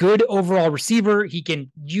good overall receiver. He can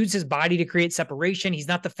use his body to create separation. He's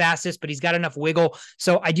not the fastest, but he's got enough wiggle.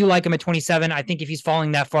 So I do like him at 27. I think if he's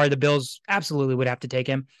falling that far, the Bills absolutely would have to take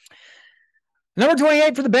him. Number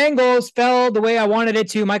 28 for the Bengals fell the way I wanted it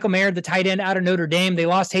to. Michael Mayer, the tight end out of Notre Dame. They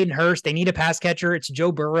lost Hayden Hurst. They need a pass catcher. It's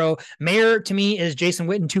Joe Burrow. Mayer, to me, is Jason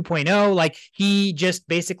Witten 2.0. He just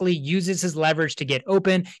basically uses his leverage to get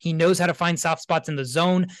open. He knows how to find soft spots in the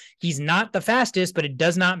zone. He's not the fastest, but it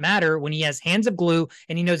does not matter when he has hands of glue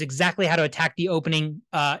and he knows exactly how to attack the opening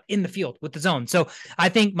in the field with the zone. So I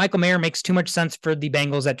think Michael Mayer makes too much sense for the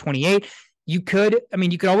Bengals at 28. You could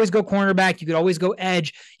always go cornerback. You could always go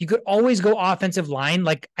edge. You could always go offensive line.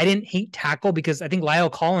 I didn't hate tackle because I think Lyle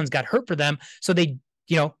Collins got hurt for them. So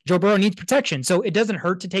Joe Burrow needs protection. So it doesn't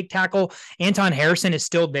hurt to take tackle. Anton Harrison is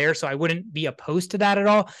still there. So I wouldn't be opposed to that at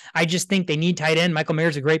all. I just think they need tight end. Michael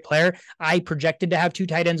Mayer's a great player. I projected to have 2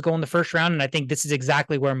 tight ends go in the first round. And I think this is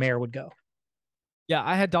exactly where Mayer would go. Yeah,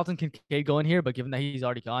 I had Dalton Kincaid going here, but given that he's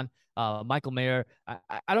already gone, Michael Mayer,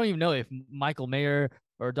 I don't even know if Michael Mayer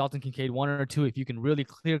or Dalton Kincaid, 1 or 2, if you can really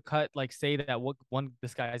clear cut, say that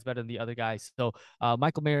this guy is better than the other guy. So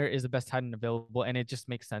Michael Mayer is the best tight end available, and it just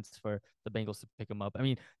makes sense for the Bengals to pick him up. I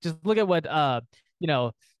mean, just look at what I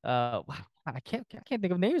can't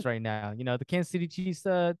think of names right now. The Kansas City Chiefs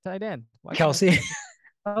tight end. Kelsey.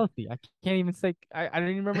 Kelsey. I can't even say. I don't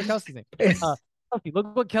even remember Kelsey's name.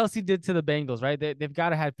 Look what Kelsey did to the Bengals, right? They've got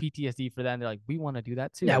to have PTSD for that. And they're like, we want to do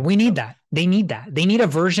that too. Yeah, we need that. They need that. They need a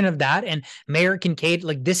version of that. And Mayer, Kincaid,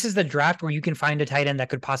 this is the draft where you can find a tight end that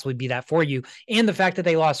could possibly be that for you. And the fact that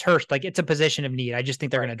they lost Hurst, it's a position of need. I just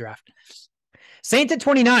think they're going to draft. Saints at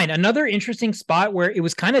 29, another interesting spot where it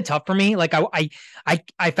was kind of tough for me.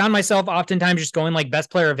 I found myself oftentimes just going best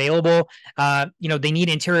player available. They need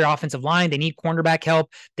interior offensive line. They need cornerback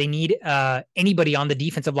help. They need anybody on the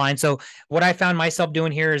defensive line. So what I found myself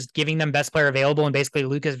doing here is giving them best player available and basically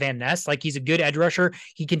Lucas Van Ness. He's a good edge rusher.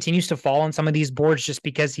 He continues to fall on some of these boards just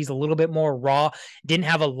because he's a little bit more raw. Didn't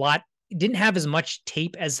have as much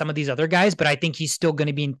tape as some of these other guys, but I think he's still going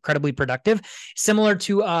to be incredibly productive. Similar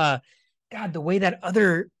to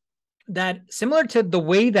similar to the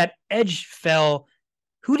way that edge fell.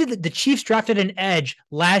 Who did the Chiefs drafted an edge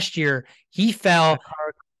last year? He fell.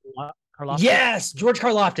 Yes, George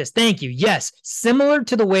Karlaftis. Thank you. Yes, similar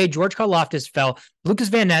to the way George Karlaftis fell. Lucas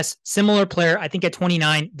Van Ness, similar player. I think at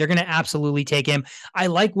 29, they're going to absolutely take him. I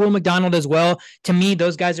like Will McDonald as well. To me,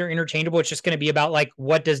 those guys are interchangeable. It's just going to be about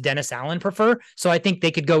what does Dennis Allen prefer? So I think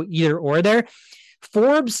they could go either or there.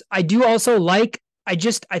 Forbes, I do also like. I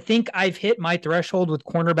think I've hit my threshold with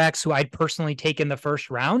cornerbacks who I'd personally take in the first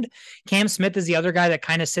round. Cam Smith is the other guy that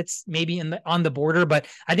kind of sits maybe on the border, but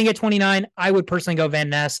I think at 29, I would personally go Van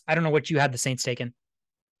Ness. I don't know what you had the Saints taken.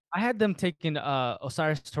 I had them taking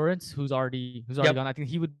Osiris Torrance, who's already gone. I think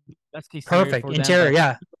he would best case perfect for interior,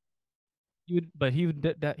 them, yeah.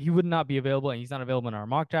 He would not be available, and he's not available in our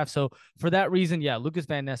mock draft. So for that reason, yeah, Lucas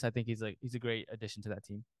Van Ness, I think he's a great addition to that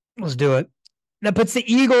team. Let's do it. That puts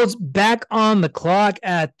the Eagles back on the clock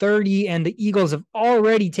at 30, and the Eagles have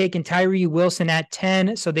already taken Tyree Wilson at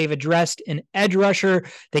 10, so they've addressed an edge rusher.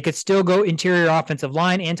 They could still go interior offensive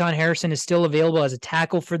line. Anton Harrison is still available as a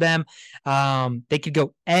tackle for them. They could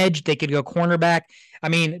go edge. They could go cornerback. I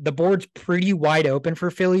mean, the board's pretty wide open for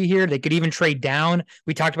Philly here. They could even trade down.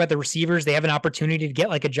 We talked about the receivers. They have an opportunity to get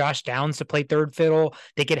like a Josh Downs to play third fiddle.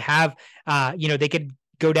 They could have, they could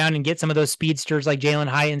go down and get some of those speedsters like Jalen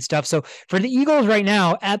Hyatt and stuff. So for the Eagles right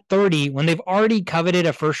now at 30, when they've already coveted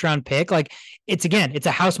a first round pick, like it's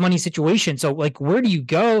a house money situation. So like, where do you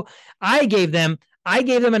go? I gave them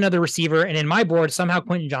another receiver, and in my board, somehow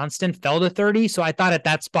Quentin Johnston fell to 30. So I thought at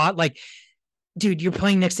that spot, like, dude, you're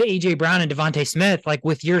playing next to AJ Brown and Devontae Smith. Like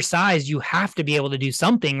with your size, you have to be able to do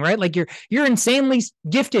something, right? Like you're insanely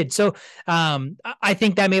gifted. So I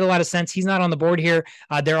think that made a lot of sense. He's not on the board here.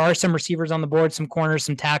 There are some receivers on the board, some corners,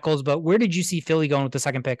 some tackles, but where did you see Philly going with the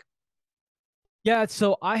second pick? Yeah,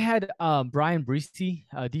 so I had Brian Breesty,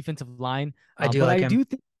 defensive line. I do like him.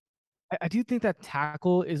 I do think that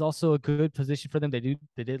tackle is also a good position for them. They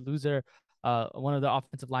did lose their one of the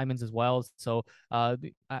offensive linemen as well. So I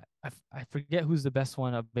forget who's the best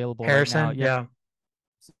one available Harrison, right now.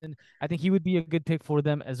 Yeah. I think he would be a good pick for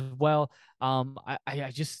them as well. I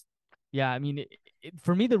mean,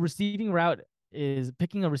 for me, the receiving route is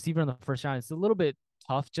picking a receiver in the first round. It's a little bit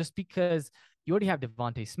tough just because you already have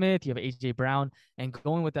Devontae Smith, you have AJ Brown, and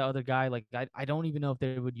going with that other guy, like I don't even know if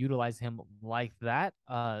they would utilize him like that.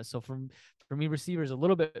 So for me, receiver is a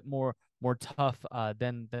little bit more tough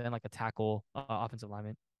than like a tackle offensive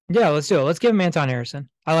lineman. Yeah, let's do it. Let's give him Anton Harrison.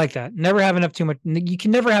 I like that. Never have enough you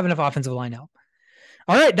can never have enough offensive line help.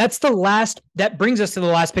 All right, that brings us to the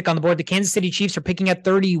last pick on the board. The Kansas City Chiefs are picking at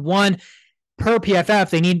 31. Per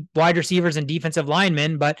PFF, they need wide receivers and defensive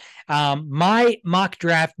linemen, but my mock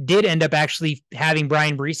draft did end up actually having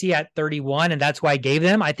Brian Breesy at 31, and that's why I gave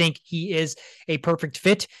them. I think he is a perfect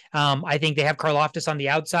fit. I think they have Karlaftis on the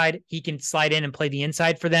outside. He can slide in and play the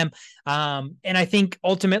inside for them. And I think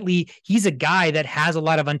ultimately he's a guy that has a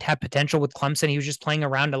lot of untapped potential with Clemson. He was just playing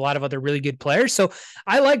around a lot of other really good players. So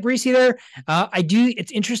I like Breesy there.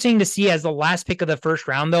 It's interesting to see as the last pick of the first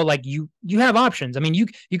round, though, like you have options. I mean, you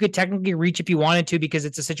could technically reach if you wanted to, because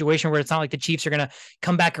it's a situation where it's not like the Chiefs are going to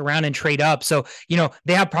come back around and trade up. So,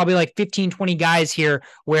 they have probably like 15, 20 guys here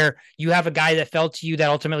where you have a guy that fell to you that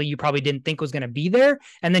ultimately you probably didn't think was going to be there.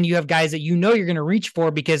 And then you have guys that you're going to reach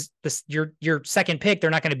for because your second pick, they're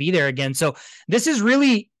not going to be there again. So this is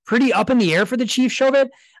really pretty up in the air for the Chiefs, Shobit.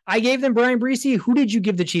 I gave them Brian Breesy. Who did you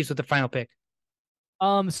give the Chiefs with the final pick?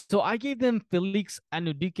 So I gave them Felix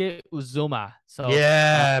Anudike Uzoma. So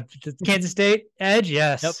yeah, Kansas State edge.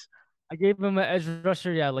 Yes. Yep. I gave him an edge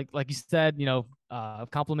rusher. Yeah, like you said,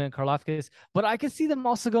 compliment Karlaftis, but I could see them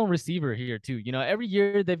also going receiver here too. Every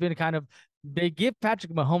year they've been they give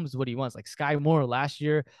Patrick Mahomes what he wants, like Sky Moore last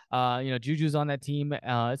year. Juju's on that team.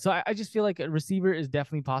 So I just feel like a receiver is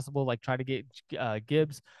definitely possible. Like try to get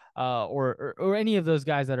Gibbs, or any of those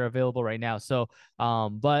guys that are available right now. So, I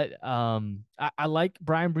like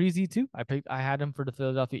Brian Breesy too. I had him for the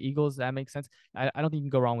Philadelphia Eagles. That makes sense. I don't think you can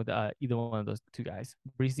go wrong with either one of those two guys.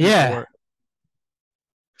 Breesy. Yeah.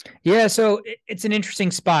 Yeah, so it's an interesting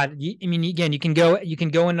spot. I mean, again, you can go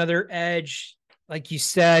another edge. Like you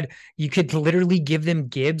said, you could literally give them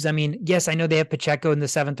Gibbs. I mean, yes, I know they have Pacheco in the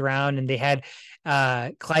 7th round and they had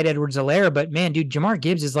Clyde Edwards-Helaire, but man, dude, Jahmyr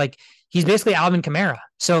Gibbs is like, he's basically Alvin Kamara.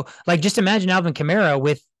 So like, just imagine Alvin Kamara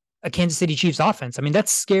with a Kansas City Chiefs offense. I mean,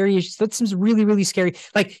 that's scary. That seems really, really scary.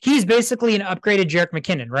 Like he's basically an upgraded Jerick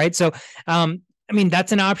McKinnon, right? So, I mean,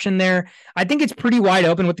 that's an option there. I think it's pretty wide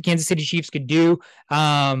open what the Kansas City Chiefs could do.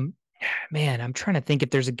 Man, I'm trying to think if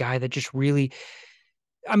there's a guy that just really,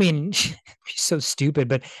 I mean, so stupid,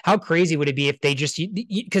 but how crazy would it be if they just,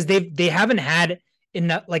 because they haven't had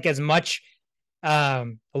enough, like as much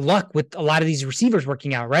luck with a lot of these receivers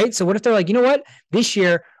working out, right? So what if they're like, you know what, this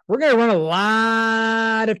year we're going to run a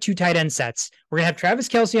lot of 2 tight end sets. We're going to have Travis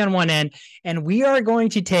Kelce on one end, and we are going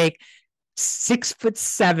to take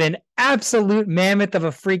 6'7", absolute mammoth of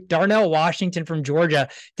a freak, Darnell Washington from Georgia,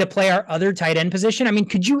 to play our other tight end position. I mean,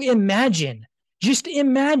 could you imagine? Just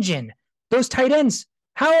imagine those tight ends.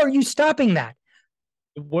 How are you stopping that?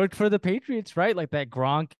 It worked for the Patriots, right? Like that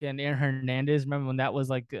Gronk and Aaron Hernandez. Remember when that was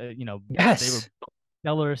like, yes,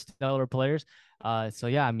 they were stellar players. So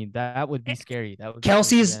yeah, I mean that would be scary. That would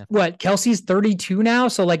Kelsey's 32 now,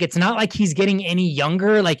 so like it's not like he's getting any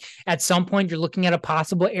younger. Like at some point you're looking at a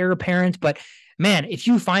possible heir apparent, but man, if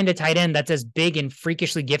you find a tight end that's as big and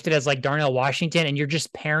freakishly gifted as like Darnell Washington, and you're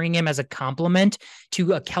just pairing him as a complement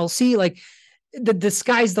to a Kelce, like the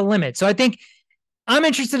sky's the limit. So I think I'm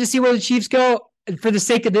interested to see where the Chiefs go. For the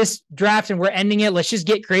sake of this draft, and we're ending it, let's just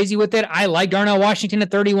get crazy with it. I like Darnell Washington at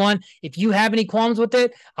 31. If you have any qualms with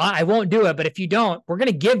it, I won't do it. But if you don't, we're going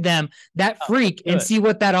to give them that freak and see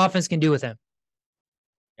what that offense can do with him.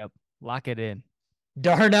 Yep. Lock it in.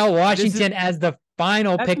 Darnell Washington as the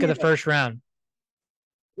final pick of the first round.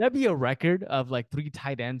 that'd be a record of like 3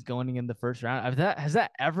 tight ends going in the first round. Has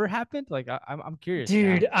that ever happened? Like I'm curious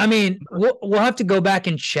Dude, now. I mean, we'll have to go back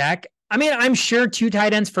and check. I mean, I'm sure 2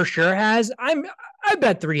 tight ends for sure has. I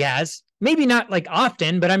bet 3 has. Maybe not like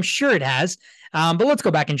often, but I'm sure it has. But let's go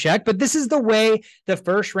back and check. But this is the way the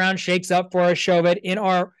first round shakes up for us, Shovet, in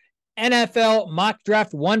our NFL mock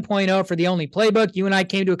draft 1.0 for the only playbook. You and I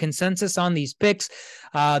came to a consensus on these picks.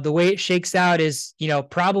 The way it shakes out is,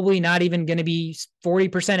 probably not even going to be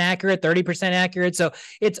 40% accurate, 30% accurate. So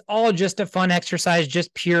it's all just a fun exercise,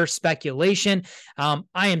 just pure speculation. I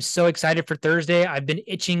am so excited for Thursday. I've been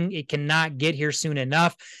itching. It cannot get here soon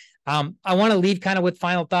enough. I want to leave kind of with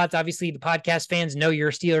final thoughts. Obviously, the podcast fans know you're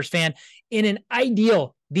a Steelers fan. In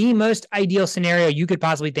the most ideal scenario you could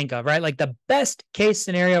possibly think of, right? Like the best case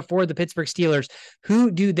scenario for the Pittsburgh Steelers, who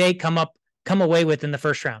do they come away with in the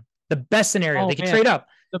first round? The best scenario. They can trade up.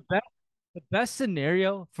 The best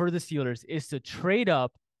scenario for the Steelers is to trade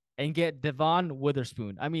up and get Devon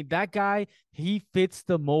Witherspoon. I mean, that guy, he fits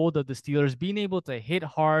the mold of the Steelers, being able to hit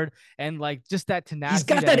hard and like just that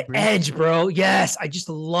tenacity. He's got that edge, bro. Yes, I just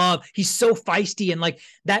love. He's so feisty, and like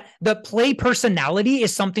that, the play personality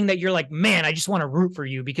is something that you're like, man, I just want to root for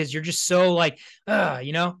you because you're just so like, Yeah.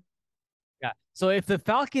 So if the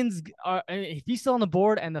Falcons if he's still on the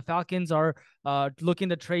board and the Falcons are looking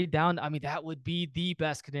to trade down, I mean, that would be the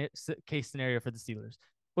best case scenario for the Steelers.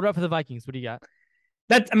 What about for the Vikings? What do you got?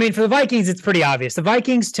 For the Vikings, it's pretty obvious. The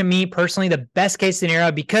Vikings, to me personally, the best case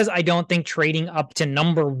scenario, because I don't think trading up to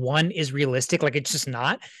number 1 is realistic. Like, it's just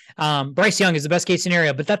not. Bryce Young is the best case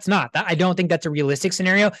scenario, but that's not. I don't think that's a realistic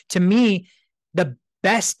scenario. To me, the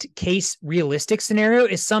best case realistic scenario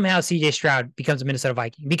is somehow CJ Stroud becomes a Minnesota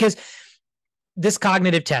Viking, because this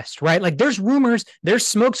cognitive test, right? Like there's rumors, there's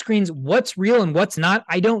smoke screens, what's real and what's not,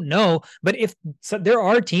 I don't know. But if there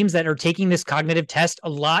are teams that are taking this cognitive test a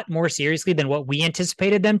lot more seriously than what we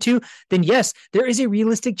anticipated them to, then yes, there is a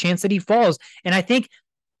realistic chance that he falls. And I think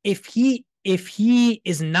if he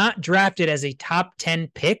is not drafted as a top 10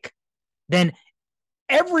 pick, then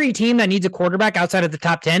every team that needs a quarterback outside of the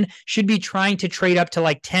top 10 should be trying to trade up to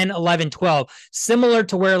like 10, 11, 12, similar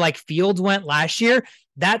to where like Fields went last year.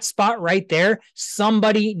 That spot right there,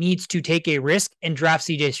 somebody needs to take a risk and draft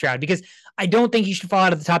CJ Stroud, because I don't think he should fall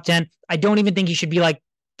out of the top 10. I don't even think he should be like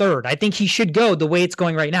 3rd. I think he should go the way it's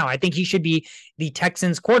going right now. I think he should be the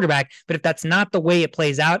Texans quarterback. But if that's not the way it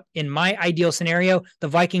plays out, in my ideal scenario, the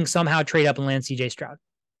Vikings somehow trade up and land CJ Stroud.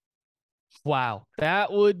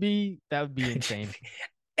 That would be insane.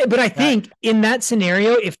 But I think in that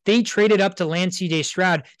scenario, if they traded up to land CJ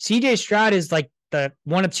Stroud is like the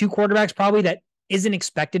one of 2 quarterbacks probably that isn't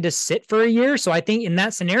expected to sit for a year. So I think in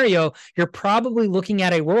that scenario, you're probably looking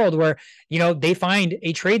at a world where, they find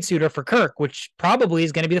a trade suitor for Kirk, which probably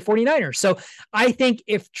is going to be the 49ers. So I think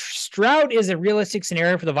if Stroud is a realistic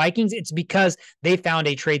scenario for the Vikings, it's because they found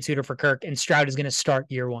a trade suitor for Kirk and Stroud is going to start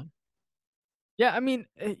year 1. Yeah, I mean,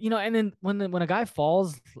 and then when a guy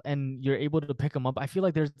falls and you're able to pick him up, I feel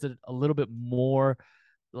like there's a little bit more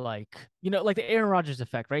like, like the Aaron Rodgers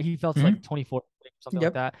effect, right? He felt like 24 or something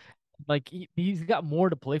like that. Like he's got more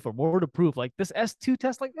to play for, more to prove. Like this S2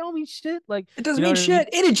 test, like they don't mean shit. Like it doesn't mean shit.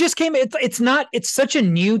 It just came. It's such a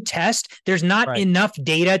new test. There's not enough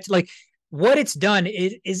data to like what it's done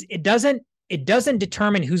is it doesn't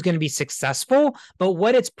determine who's going to be successful, but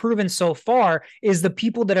what it's proven so far is the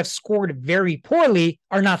people that have scored very poorly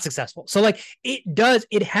are not successful. So like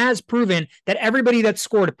it has proven that everybody that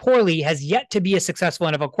scored poorly has yet to be a successful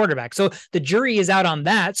NFL quarterback. So the jury is out on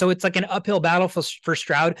that. So it's like an uphill battle for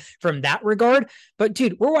Stroud from that regard. But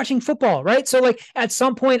dude, we're watching football, right? So like at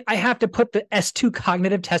some point I have to put the S2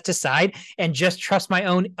 cognitive test aside and just trust my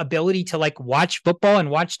own ability to like watch football and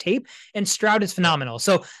watch tape. And Stroud is phenomenal.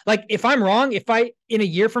 So like if I'm wrong, if in a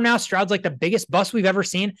year from now, Stroud's like the biggest bust we've ever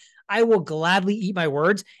seen, I will gladly eat my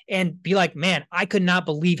words and be like, man, I could not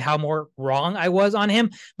believe how more wrong I was on him.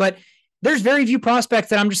 But there's very few prospects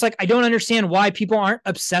that I'm just like, I don't understand why people aren't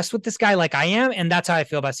obsessed with this guy like I am. And that's how I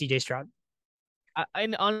feel about CJ Stroud.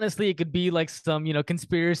 And honestly, it could be like some,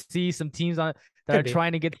 conspiracy, some teams that are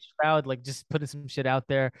trying to get Stroud, like just putting some shit out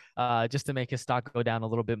there just to make his stock go down a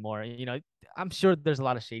little bit more. I'm sure there's a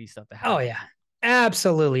lot of shady stuff that happens. Oh, yeah.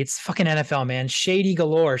 Absolutely. It's fucking NFL, man. Shady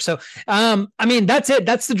galore. So, that's it.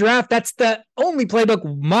 That's the draft. That's the only playbook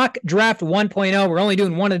mock draft 1.0. We're only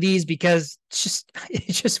doing one of these because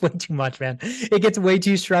it's just way too much, man. It gets way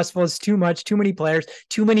too stressful. It's too much, too many players,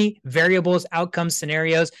 too many variables, outcomes,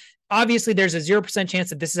 scenarios. Obviously, there's a 0% chance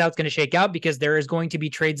that this is how it's going to shake out because there is going to be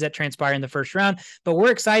trades that transpire in the first round. But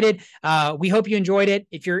we're excited. We hope you enjoyed it.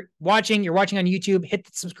 If you're watching on YouTube, hit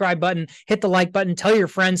the subscribe button, hit the like button, tell your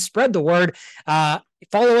friends, spread the word.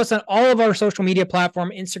 Follow us on all of our social media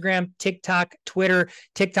platform, Instagram, TikTok, Twitter.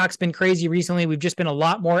 TikTok's been crazy recently. We've just been a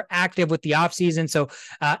lot more active with the off season. So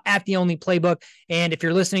at The Only Playbook. And if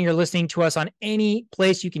you're listening to us on any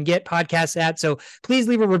place you can get podcasts at. So please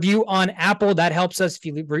leave a review on Apple. That helps us. If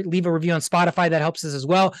you leave a review on Spotify, that helps us as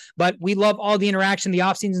well. But we love all the interaction. The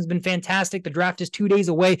off season has been fantastic. The draft is 2 days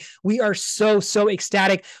away. We are so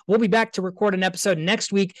ecstatic. We'll be back to record an episode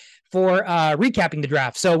next week for recapping the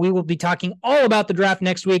draft. So we will be talking all about the draft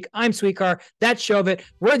next week. I'm Sweetcar. That's Shovit.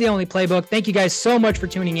 We're The Only Playbook. Thank you guys so much for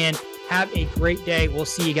tuning in. Have a great day. We'll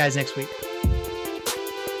see you guys next week.